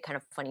or make kind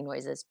of funny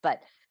noises.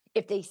 But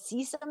if they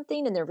see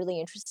something and they're really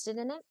interested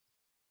in it,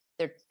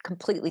 they're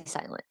completely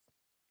silent.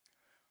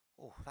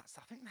 Oh, I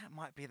think that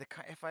might be the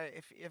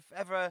if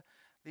ever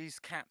these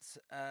cats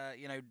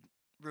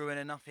ruin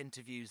enough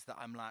interviews that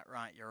I'm like,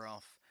 right, you're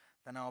off,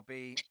 then I'll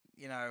be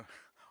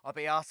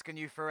asking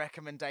you for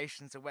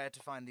recommendations of where to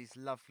find these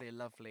lovely,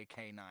 lovely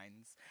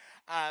canines.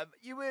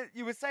 You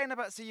were saying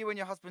about, so you and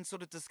your husband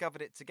sort of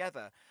discovered it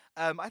together.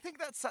 I think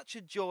that's such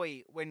a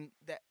joy when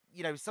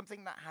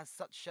something that has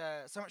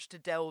so much to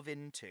delve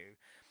into,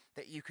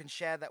 that you can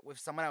share that with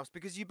someone else,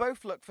 because you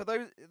both look, for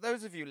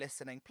those of you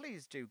listening,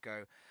 please do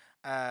go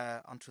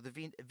onto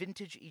the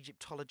Vintage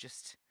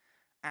Egyptologist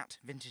at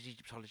Vintage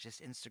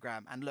Egyptologist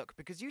Instagram and look,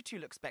 because you two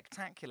look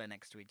spectacular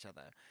next to each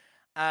other.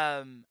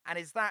 And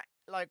is that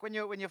like when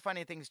you're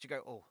finding things, do you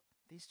go, oh,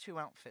 these two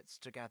outfits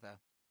together,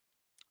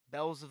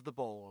 bells of the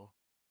ball?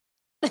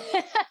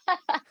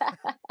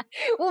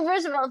 Well,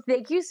 first of all,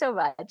 thank you so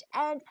much.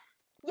 And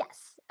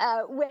yes,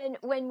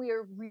 when we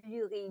are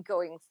really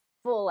going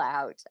full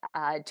out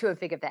to a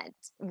big event,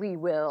 we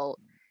will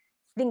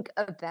think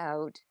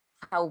about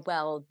how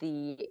well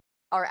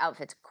our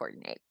outfits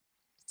coordinate.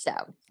 So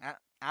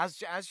as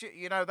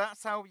you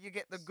that's how you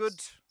get the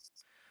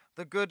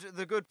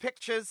good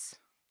pictures.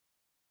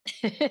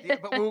 Yeah,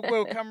 but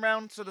we'll come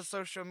round to the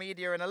social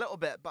media in a little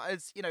bit. But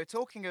as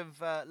talking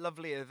of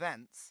lovely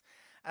events,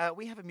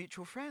 we have a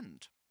mutual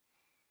friend.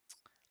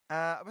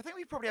 I think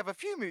we probably have a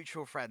few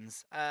mutual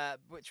friends,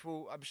 which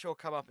will, I'm sure,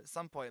 come up at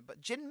some point. But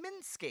Jin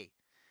Minsky.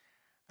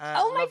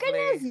 Oh my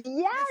goodness!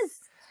 Yes,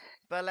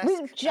 burlesque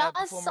we just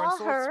performer and saw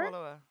sword her.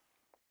 swallower.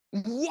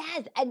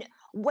 Yes, and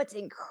what's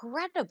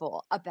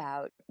incredible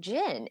about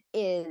Jin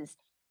is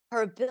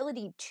her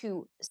ability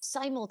to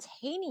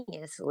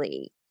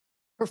simultaneously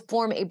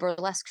perform a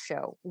burlesque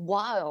show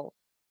while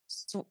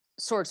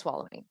sword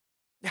swallowing.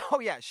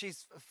 Oh yeah,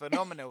 she's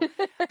phenomenal,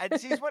 and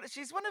she's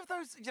one of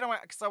those.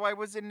 So I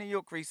was in New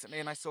York recently,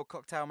 and I saw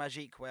Cocktail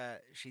Magique, where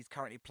she's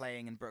currently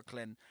playing in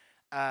Brooklyn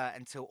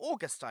until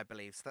August, I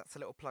believe. So that's a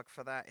little plug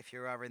for that if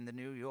you are in the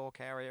New York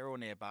area or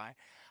nearby.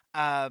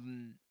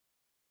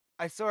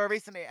 I saw her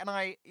recently, and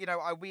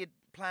we had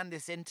planned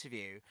this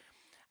interview,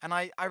 and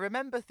I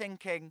remember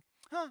thinking,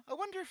 I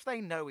wonder if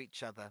they know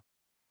each other.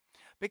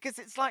 Because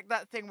it's like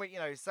that thing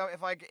where, so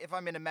if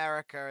I'm in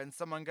America and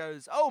someone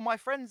goes, oh, my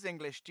friend's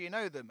English, do you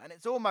know them? And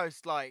it's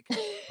almost like,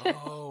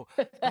 oh,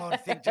 God, I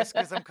think just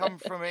because I'm come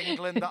from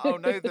England that I'll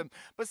know them.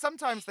 But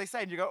sometimes they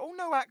say, and you go, oh,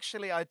 no,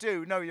 actually, I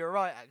do. No, you're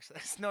right,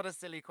 actually. It's not a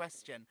silly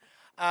question.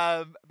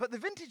 But the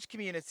vintage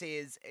community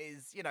is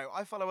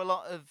I follow a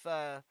lot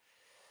of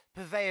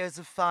purveyors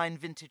of fine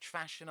vintage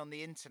fashion on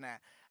the internet.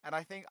 And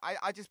I think,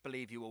 I just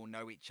believe you all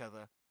know each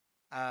other.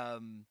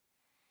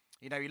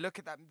 You look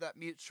at that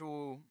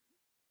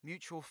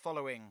mutual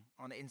following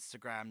on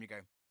Instagram, you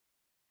go,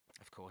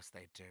 of course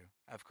they do.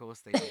 Of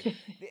course they do.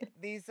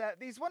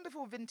 These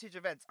wonderful vintage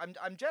events.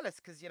 I'm jealous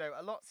because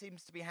a lot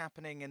seems to be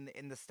happening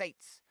in the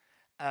States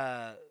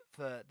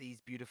for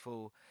these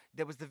beautiful.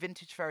 There was the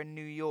vintage fair in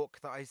New York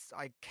that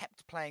I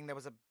kept playing. There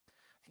was I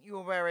think you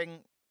were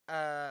wearing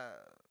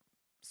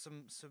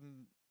some.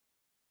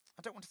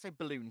 I don't want to say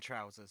balloon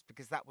trousers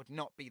because that would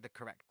not be the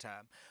correct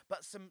term,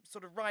 but some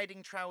sort of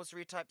riding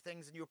trousery type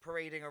things, and you were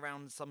parading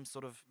around some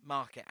sort of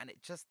market, and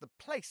the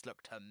place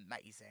looked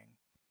amazing.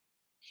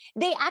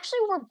 They actually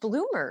were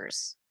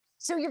bloomers,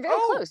 so you're very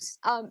close.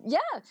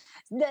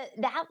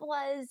 That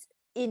was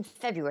in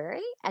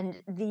February,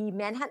 and the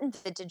Manhattan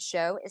Vintage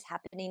Show is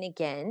happening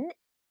again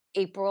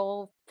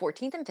April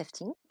 14th and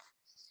 15th,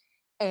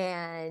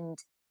 and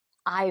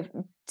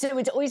so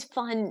it's always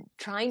fun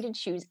trying to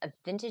choose a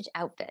vintage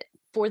outfit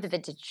for the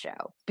vintage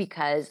show,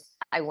 because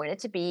I want it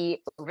to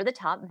be over the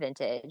top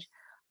vintage,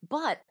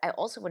 but I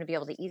also want to be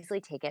able to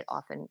easily take it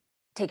off and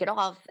put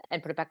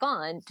it back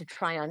on to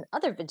try on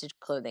other vintage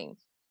clothing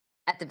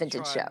at the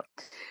vintage show.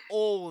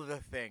 All the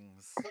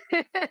things.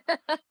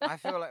 I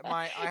feel like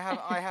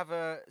I have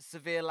a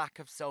severe lack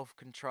of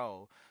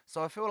self-control,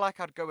 so I feel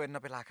like I'd go in and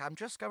I'd be like, I'm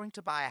just going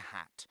to buy a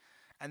hat.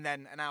 And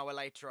then an hour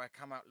later, I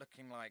come out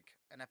looking like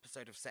an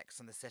episode of Sex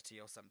and the City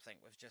or something,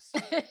 with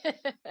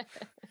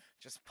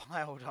just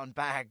piled on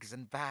bags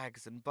and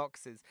bags and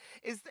boxes.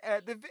 Is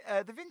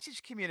the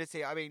vintage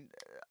community? I mean,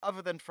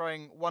 other than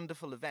throwing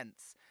wonderful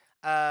events,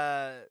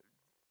 the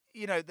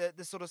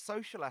sort of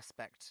social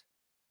aspect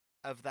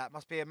of that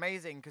must be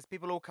amazing, because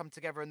people all come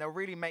together and they'll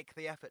really make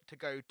the effort to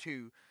go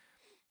to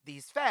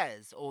these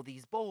fairs or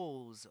these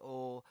balls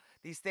or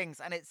these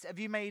things. And have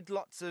you made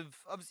lots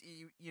of,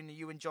 obviously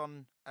you and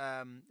John,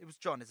 it was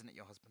John, isn't it,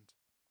 your husband?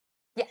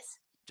 Yes.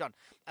 John,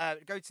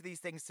 go to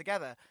these things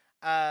together.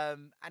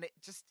 And it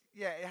just,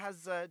 it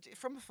has,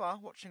 from afar,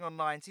 watching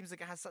online, seems like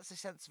it has such a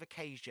sense of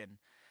occasion.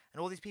 And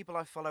all these people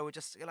I follow are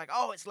just like,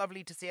 oh, it's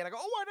lovely to see. And I go,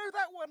 oh, I know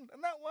that one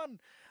and that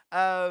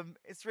one.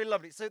 It's really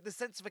lovely. So the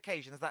sense of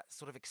occasion, is that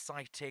sort of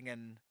exciting?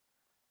 And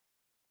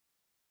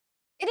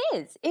It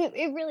is.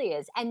 It really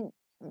is. And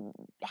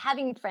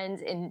having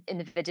friends in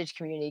the vintage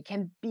community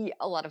can be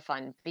a lot of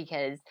fun,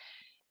 because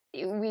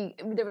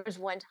there was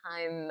one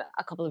time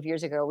a couple of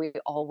years ago, we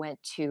all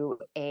went to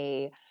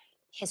a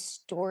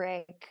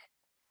historic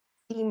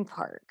theme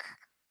park.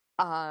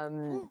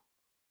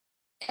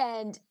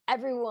 And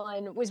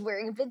everyone was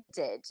wearing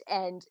vintage,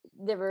 and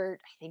there were,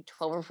 I think,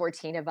 12 or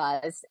 14 of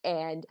us,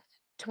 and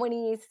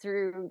 20s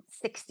through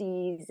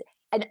 60s.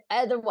 And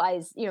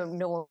otherwise,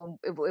 no one,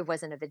 it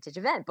wasn't a vintage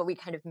event, but we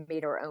kind of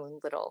made our own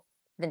little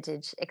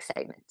vintage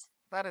excitement.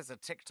 that is a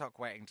TikTok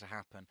waiting to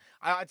happen.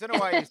 I don't know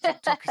why I use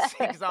TikTok as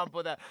an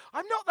example there.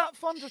 I'm not that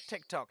fond of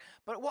TikTok.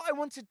 But what I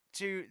wanted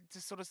to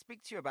sort of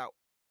speak to you about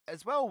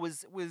as well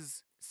was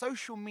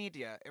social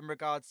media in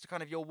regards to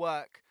kind of your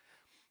work,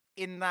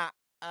 in that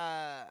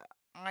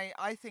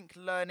I think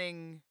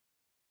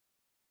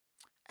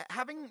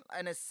having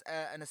an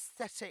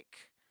aesthetic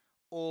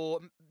or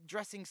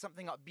dressing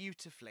something up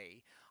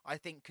beautifully, I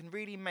think can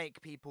really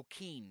make people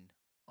keen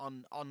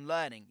on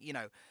learning.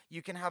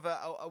 You can have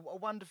a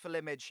wonderful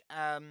image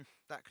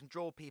that can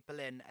draw people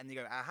in, and you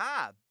go,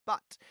 aha.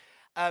 But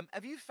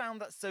have you found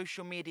that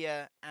social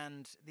media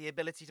and the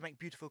ability to make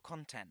beautiful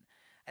content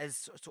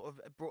has sort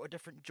of brought a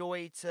different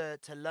joy to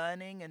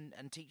learning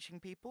and teaching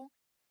people?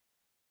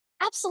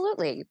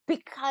 Absolutely,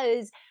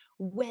 because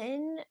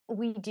when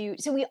we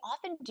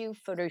often do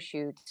photo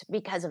shoots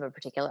because of a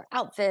particular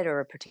outfit or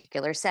a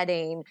particular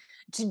setting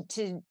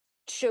to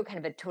show kind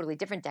of a totally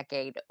different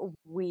decade.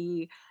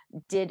 We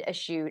did a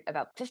shoot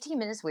about 15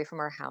 minutes away from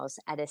our house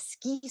at a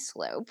ski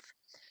slope.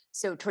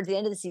 So towards the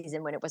end of the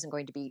season, when it wasn't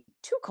going to be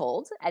too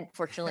cold, and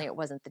fortunately it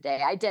wasn't the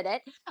day I did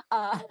it,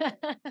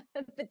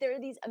 but there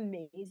are these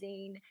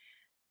amazing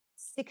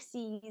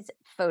 60s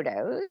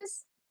photos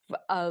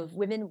of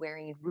women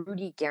wearing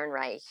Rudy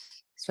Gernreich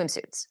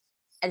swimsuits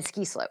at a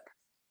ski slope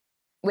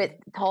with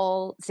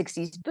tall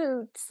 60s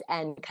boots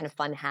and kind of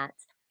fun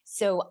hats.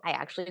 So I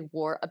actually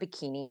wore a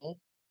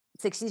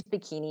 60s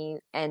bikini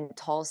and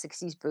tall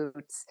 60s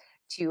boots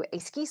to a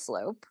ski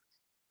slope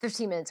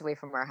 15 minutes away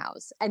from our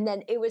house. And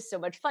then it was so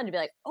much fun to be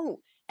like, oh,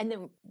 and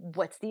then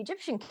what's the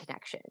Egyptian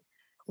connection?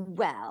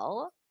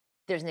 Well,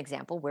 there's an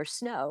example where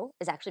snow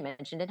is actually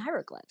mentioned in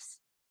hieroglyphs.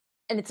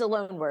 And it's a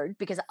loan word,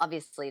 because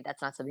obviously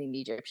that's not something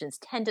the Egyptians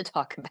tend to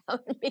talk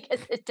about, because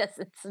it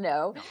doesn't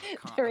snow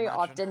very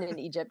often in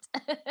Egypt.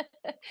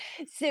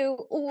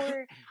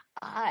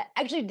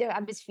 Actually, I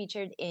was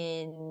featured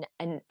in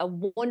a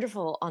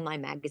wonderful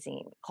online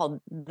magazine called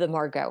The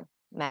Margot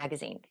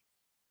magazine.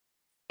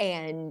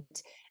 And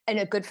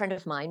a good friend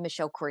of mine,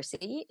 Michelle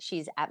Corsi,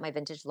 she's at my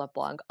Vintage Love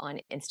blog on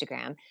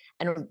Instagram,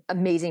 and an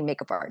amazing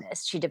makeup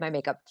artist. She did my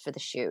makeup for the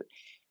shoot.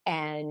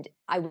 And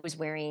I was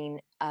wearing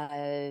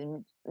a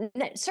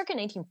circa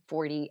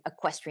 1940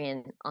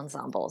 equestrian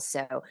ensemble.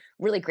 So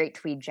really great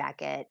tweed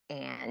jacket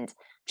and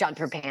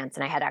jumper pants,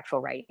 and I had actual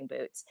riding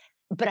boots.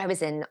 But I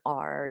was in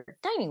our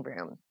dining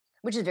room,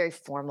 which is very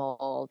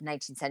formal,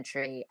 19th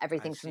century,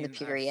 everything from the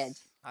period.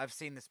 I've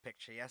seen this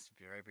picture, yes.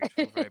 Very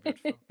beautiful, very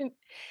beautiful.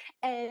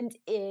 And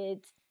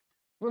it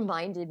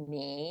reminded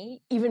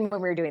me, even when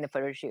we were doing the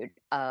photo shoot,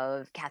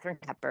 of Katharine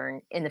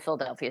Hepburn in the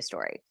Philadelphia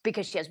Story,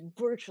 because she has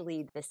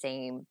virtually the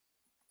same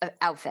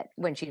outfit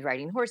when she's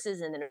riding horses.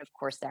 And then, of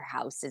course, their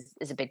house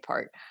is a big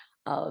part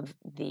of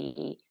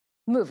the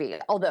movie,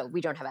 although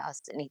we don't have a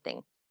house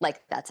anything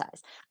like that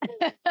size.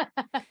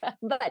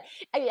 But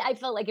I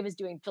felt like it was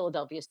doing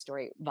Philadelphia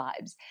Story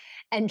vibes.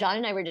 And John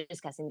and I were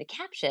discussing the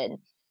caption.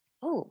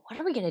 Oh, what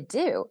are we going to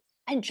do?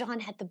 And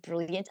John had the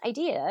brilliant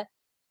idea.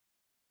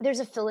 There's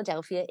a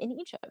Philadelphia in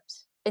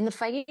Egypt, in the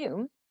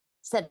Fayum,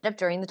 set up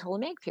during the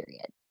Ptolemaic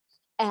period.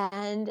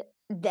 And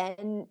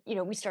then,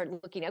 we started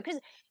looking out, because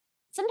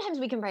sometimes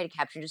we can write a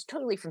caption just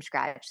totally from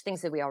scratch,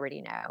 things that we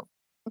already know.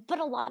 But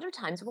a lot of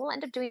times we'll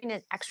end up doing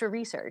an extra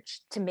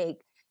research to make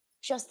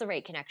just the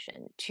right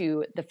connection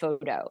to the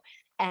photo.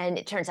 And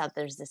it turns out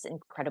there's this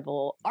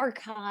incredible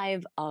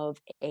archive of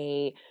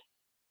a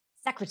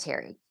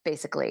secretary,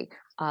 basically.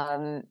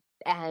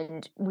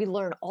 And we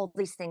learn all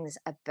these things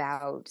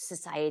about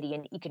society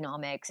and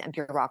economics and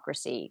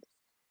bureaucracy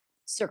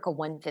circa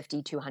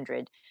 150,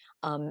 200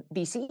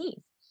 BCE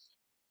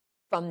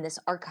from this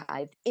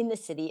archive in the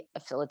city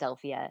of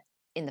Philadelphia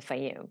in the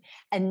Fayoum.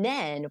 And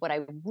then what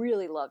I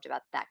really loved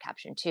about that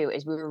caption too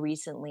is we were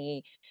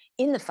recently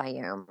in the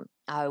Fayoum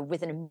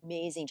with an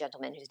amazing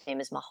gentleman whose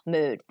name is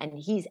Mahmoud, and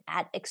he's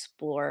at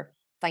Explore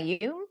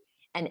Fayoum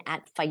and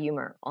at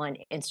Fayoumer on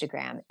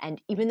Instagram.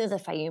 And even though the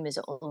Fayoum is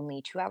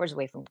only 2 hours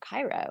away from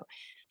Cairo,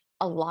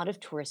 a lot of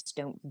tourists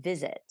don't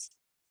visit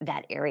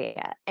that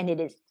area, and it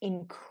is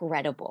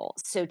incredible.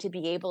 So to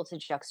be able to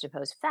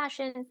juxtapose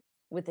fashion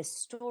with a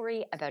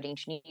story about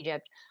ancient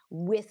Egypt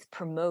with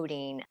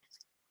promoting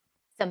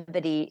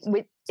somebody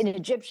with an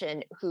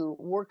Egyptian who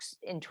works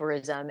in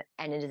tourism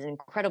and is an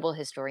incredible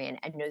historian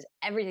and knows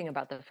everything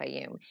about the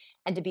Fayoum,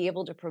 and to be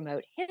able to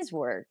promote his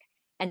work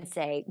and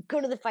say, go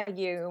to the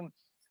Fayoum,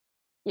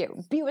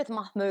 be with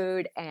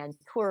Mahmoud and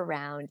tour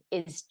around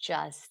is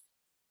just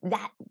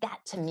that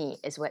to me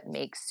is what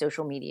makes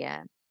social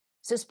media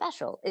so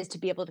special, is to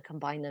be able to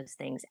combine those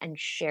things and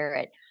share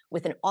it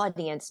with an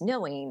audience,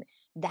 knowing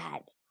that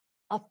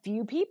a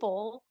few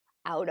people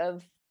out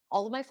of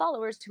all of my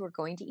followers who are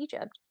going to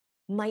Egypt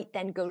might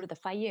then go to the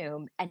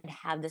Fayoum and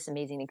have this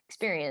amazing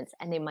experience,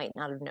 and they might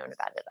not have known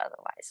about it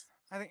otherwise.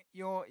 I think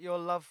your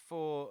love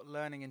for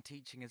learning and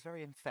teaching is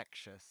very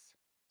infectious.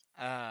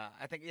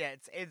 I think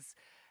it's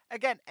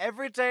again,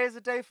 every day is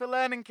a day for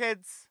learning,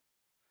 kids.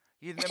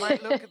 They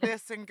might look at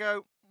this and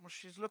go, well,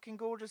 she's looking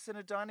gorgeous in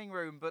a dining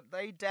room, but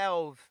they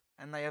delve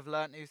and they have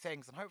learnt new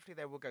things, and hopefully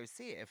they will go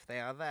see it if they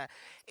are there.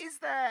 Is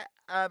there,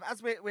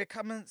 as we're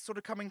coming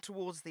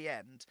towards the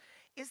end,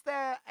 is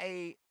there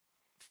a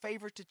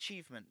favourite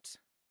achievement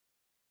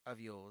of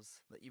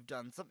yours that you've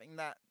done? Something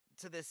that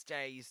to this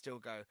day you still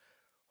go,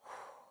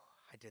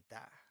 I did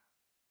that.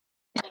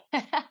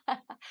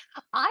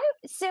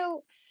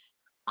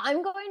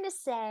 I'm going to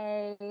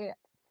say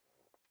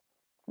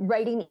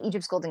writing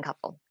Egypt's Golden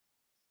Couple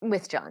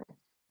with John.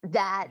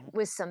 That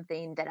was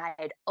something that I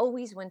had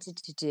always wanted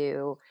to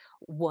do,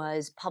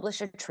 was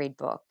publish a trade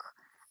book,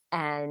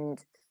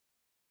 and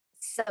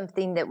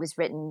something that was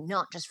written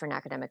not just for an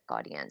academic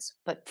audience,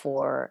 but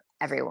for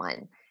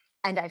everyone.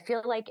 And I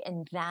feel like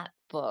in that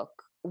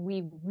book,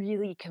 we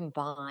really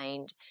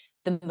combined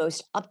the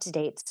most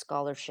up-to-date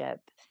scholarship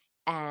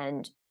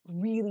and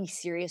really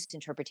serious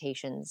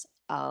interpretations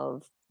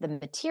of the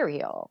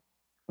material,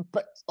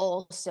 but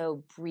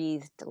also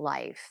breathed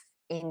life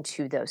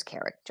into those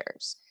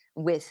characters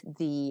with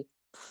the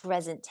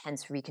present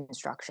tense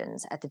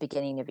reconstructions at the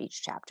beginning of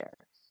each chapter.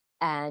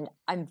 And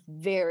I'm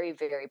very,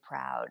 very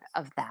proud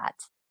of that.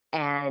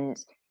 And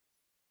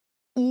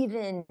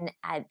even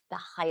at the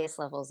highest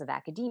levels of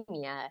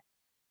academia,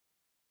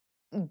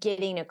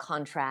 getting a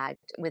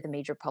contract with a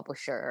major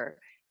publisher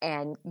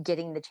and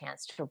getting the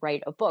chance to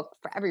write a book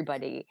for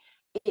everybody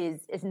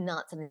is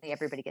not something that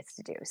everybody gets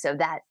to do. So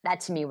that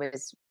to me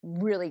was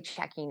really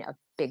checking a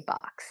big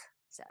box.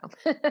 So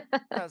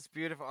that's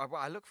beautiful.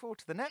 I look forward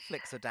to the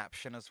Netflix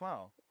adaptation as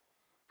well.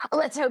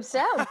 Let's hope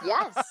so.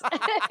 Yes.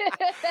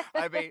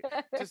 I mean,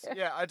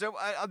 I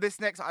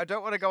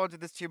don't want to go into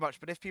this too much,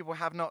 but if people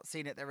have not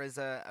seen it, there is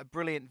a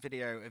brilliant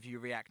video of you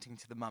reacting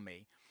to the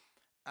Mummy,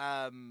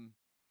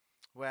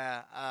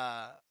 where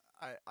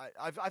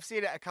I've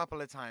seen it a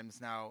couple of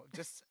times now,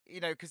 just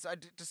because I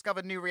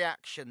discovered new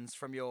reactions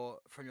from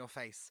your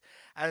face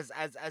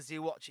as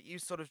you watch it. You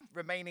sort of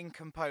remaining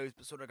composed,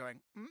 but sort of going,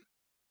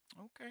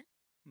 okay.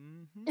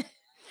 Mm-hmm.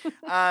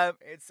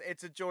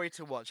 It's a joy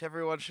to watch.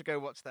 Everyone should go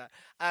watch that.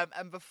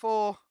 And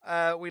before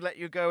we let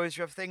you go, as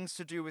you have things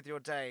to do with your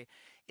day,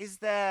 is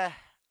there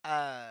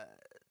a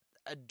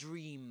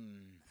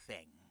dream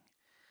thing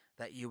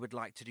that you would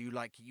like to do,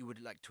 like you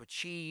would like to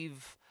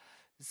achieve,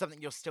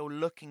 something you're still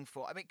looking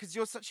for? I mean, because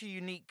you're such a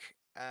unique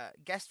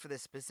guest for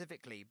this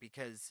specifically,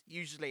 because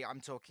usually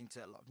I'm talking to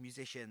a lot of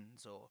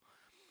musicians or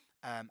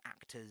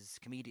actors,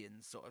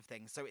 comedians, sort of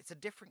thing. So it's a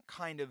different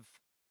kind of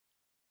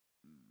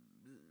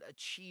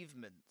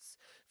achievements.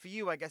 For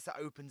you, I guess that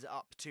opens it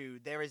up to,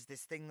 there is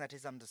this thing that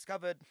is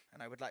undiscovered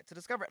and I would like to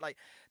discover it. Like,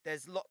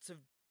 there's lots of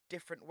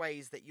different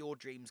ways that your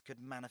dreams could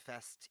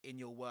manifest in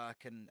your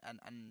work and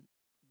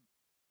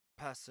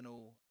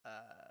personal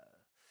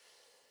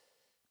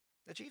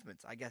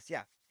achievements, I guess.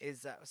 Yeah.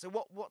 So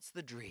what's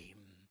the dream?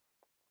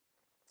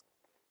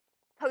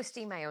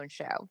 Hosting my own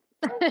show.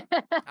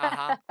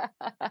 Uh-huh.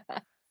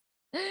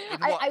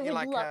 I would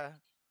love a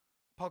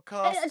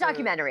podcast, a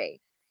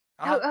documentary.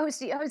 Uh-huh.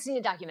 Hosting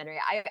a documentary.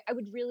 I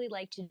would really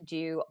like to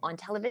do on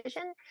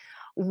television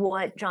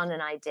what John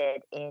and I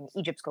did in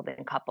Egypt's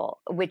Golden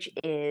Couple, which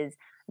is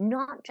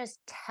not just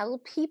tell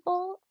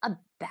people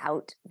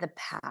about the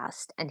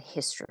past and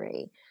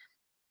history,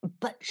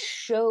 but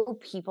show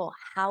people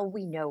how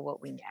we know what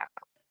we know.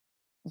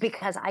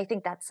 Because I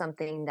think that's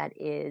something that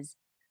is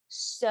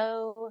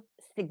so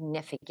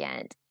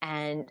significant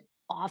and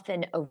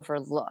often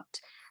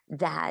overlooked,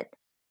 that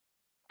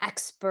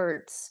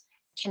experts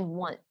can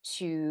want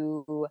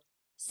to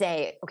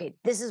say, okay,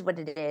 this is what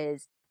it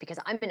is because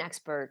I'm an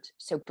expert,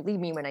 so believe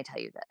me when I tell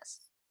you this.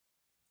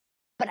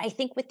 But I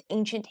think with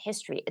ancient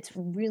history, it's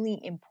really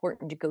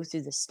important to go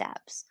through the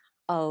steps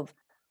of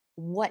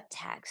what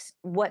texts,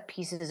 what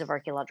pieces of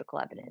archaeological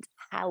evidence,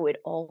 how it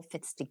all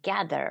fits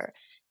together,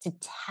 to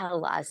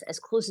tell us as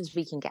close as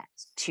we can get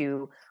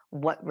to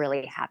what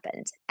really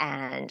happened.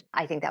 And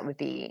I think that would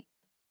be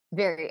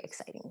very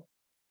exciting.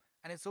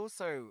 And it's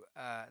also,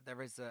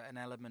 there is an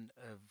element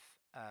of,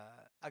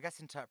 I guess,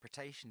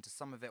 interpretation to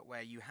some of it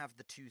where you have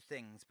the two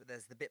things, but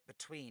there's the bit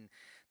between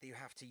that you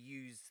have to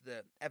use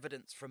the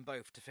evidence from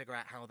both to figure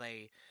out how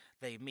they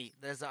meet.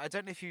 I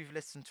don't know if you've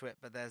listened to it,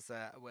 but there's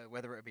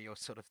whether it be your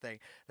sort of thing.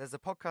 There's a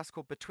podcast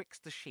called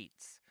Betwixt the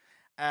Sheets,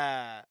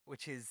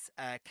 which is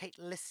Kate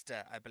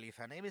Lister, I believe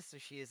her name is. So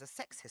she is a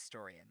sex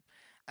historian.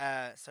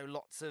 So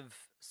lots of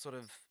sort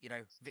of,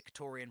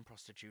 Victorian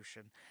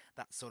prostitution,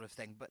 that sort of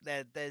thing. But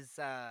there's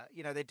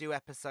they do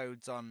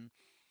episodes on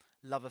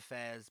love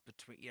affairs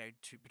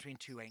between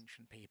two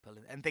ancient people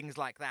and things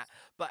like that.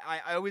 But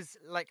I always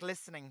like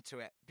listening to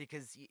it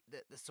because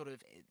the sort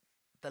of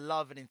the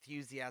love and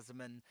enthusiasm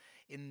and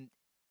in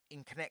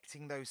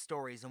connecting those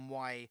stories and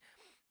why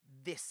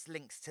this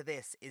links to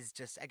this is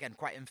just, again,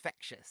 quite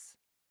infectious.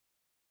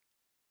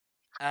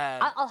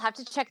 I'll have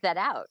to check that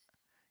out.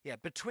 Yeah,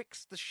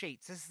 Betwixt the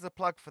Sheets. This is a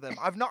plug for them.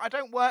 I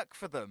don't work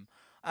for them.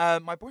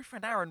 My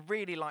boyfriend Aaron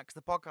really likes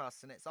the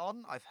podcast, and it's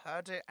on. I've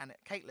heard it, and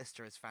Kate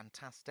Lister is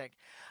fantastic.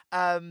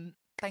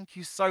 Thank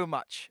you so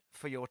much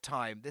for your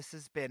time. This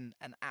has been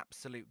an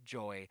absolute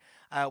joy.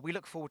 We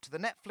look forward to the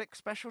Netflix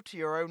special, to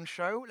your own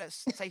show.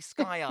 Let's say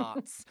Sky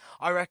Arts.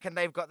 I reckon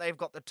they've got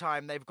the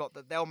time.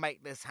 They'll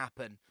make this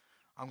happen.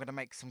 I'm going to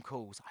make some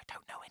calls. I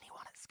don't know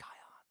anyone at Sky Arts.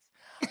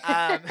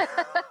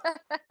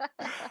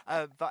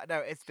 But no,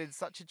 it's been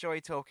such a joy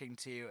talking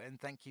to you,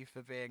 and thank you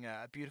for being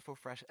a beautiful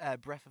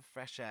breath of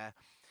fresh air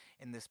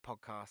in this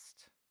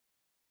podcast.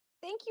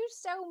 Thank you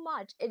so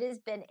much. It has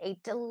been a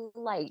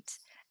delight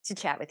to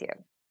chat with you.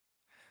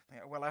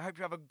 Yeah, well, I hope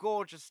you have a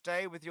gorgeous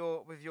day with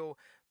your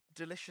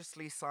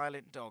deliciously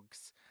silent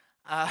dogs.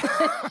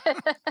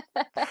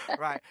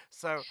 Right,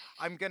 so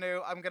I'm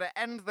gonna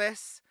end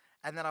this.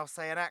 And then I'll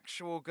say an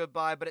actual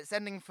goodbye, but it's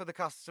ending for the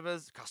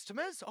customers.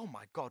 Customers? Oh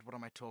my God, what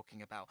am I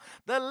talking about?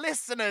 The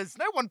listeners!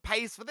 No one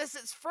pays for this,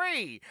 it's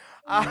free!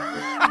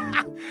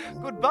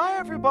 Goodbye,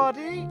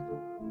 everybody!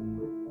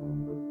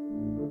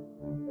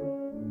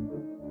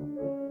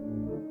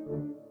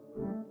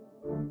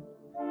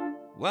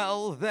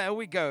 Well, there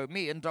we go,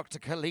 me and Dr.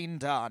 Colleen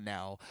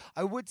Darnell.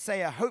 I would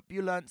say I hope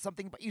you learnt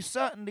something, but you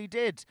certainly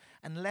did,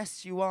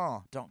 unless you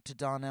are Dr.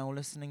 Darnell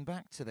listening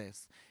back to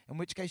this, in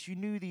which case you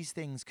knew these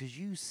things because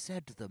you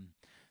said them.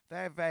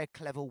 Very, very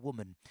clever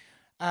woman.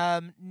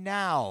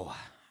 Now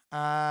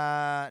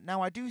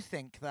I do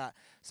think that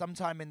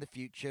sometime in the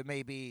future,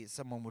 maybe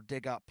someone will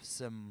dig up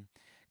some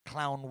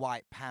clown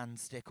white pan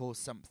stick or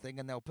something,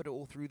 and they'll put it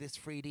all through this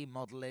 3D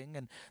modeling,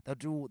 and they'll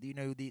do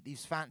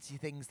these fancy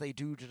things they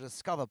do to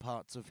discover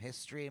parts of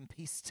history and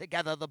piece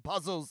together the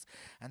puzzles,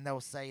 and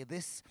they'll say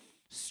this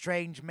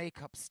strange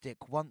makeup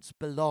stick once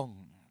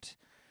belonged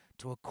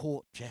to a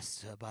court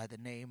jester by the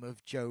name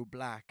of Joe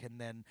Black, and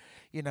then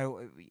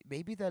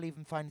maybe they'll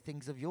even find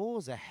things of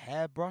yours, a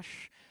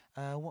hairbrush,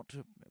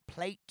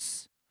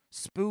 plates,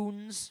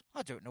 spoons.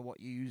 I don't know what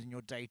you use in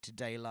your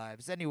day-to-day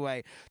lives.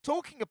 Anyway,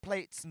 talking of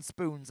plates and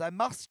spoons, I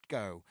must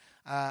go.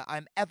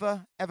 I'm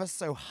ever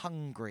so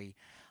hungry.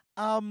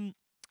 Aaron,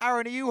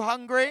 are you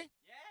hungry?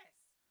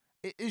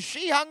 Yes. Is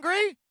she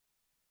hungry?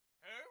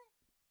 Who?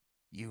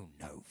 You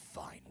know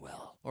fine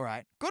well. All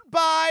right.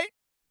 Goodbye.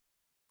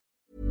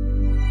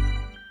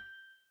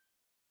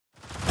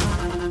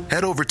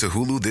 Head over to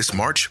Hulu this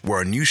March, where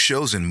our new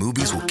shows and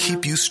movies will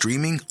keep you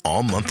streaming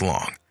all month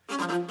long.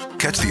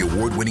 Catch the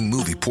award-winning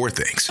movie Poor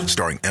Things,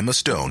 starring Emma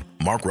Stone,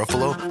 Mark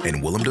Ruffalo,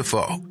 and Willem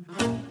Dafoe.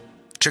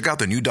 Check out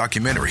the new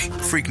documentary,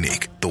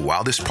 Freaknik, The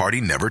Wildest Party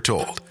Never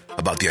Told,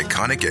 about the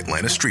iconic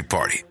Atlanta street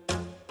party.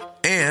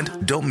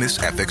 And don't miss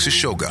FX's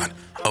Shogun,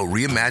 a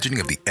reimagining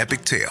of the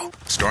epic tale,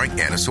 starring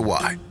Anna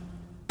Sawai.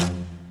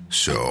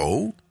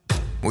 So,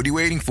 what are you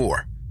waiting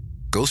for?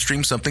 Go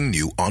stream something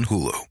new on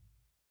Hulu.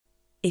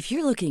 If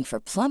you're looking for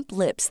plump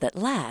lips that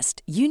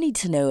last, you need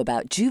to know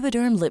about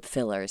Juvederm lip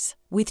fillers.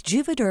 With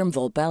Juvederm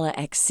Volbella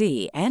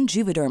XC and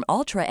Juvederm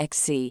Ultra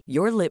XC,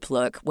 your lip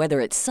look, whether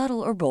it's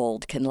subtle or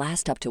bold, can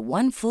last up to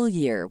 1 full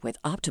year with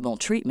optimal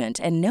treatment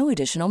and no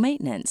additional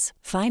maintenance.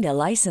 Find a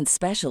licensed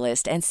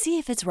specialist and see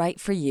if it's right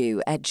for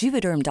you at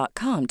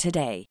Juvederm.com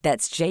today.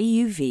 That's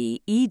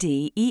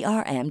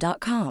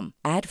JUVEDERM.com.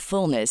 Add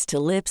fullness to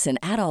lips in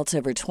adults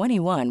over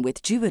 21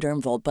 with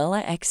Juvederm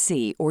Volbella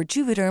XC or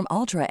Juvederm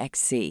Ultra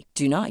XC.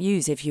 Do not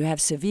use if you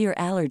have severe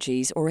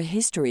allergies or a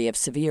history of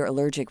severe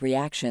allergic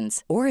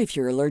reactions, or if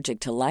you're allergic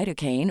to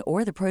lidocaine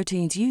or the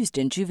proteins used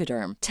in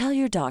Juvederm. Tell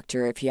your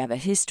doctor if you have a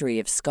history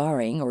of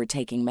scarring or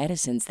taking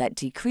medicines that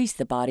decrease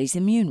the body's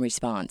immune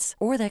response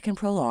or that can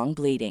prolong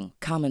bleeding.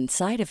 Common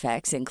side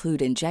effects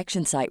include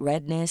injection site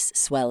redness,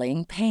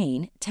 swelling,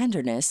 pain,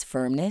 tenderness,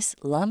 firmness,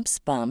 lumps,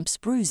 bumps,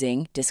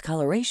 bruising,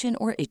 discoloration,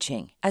 or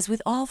itching. As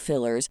with all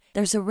fillers,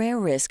 there's a rare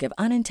risk of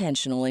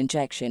unintentional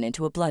injection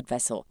into a blood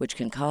vessel, which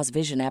can cause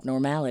vision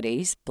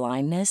abnormalities,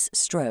 blindness,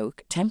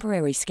 stroke,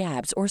 temporary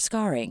scabs, or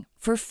scarring.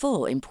 For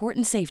full,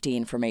 important safety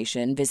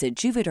information, visit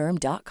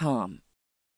Juvederm.com.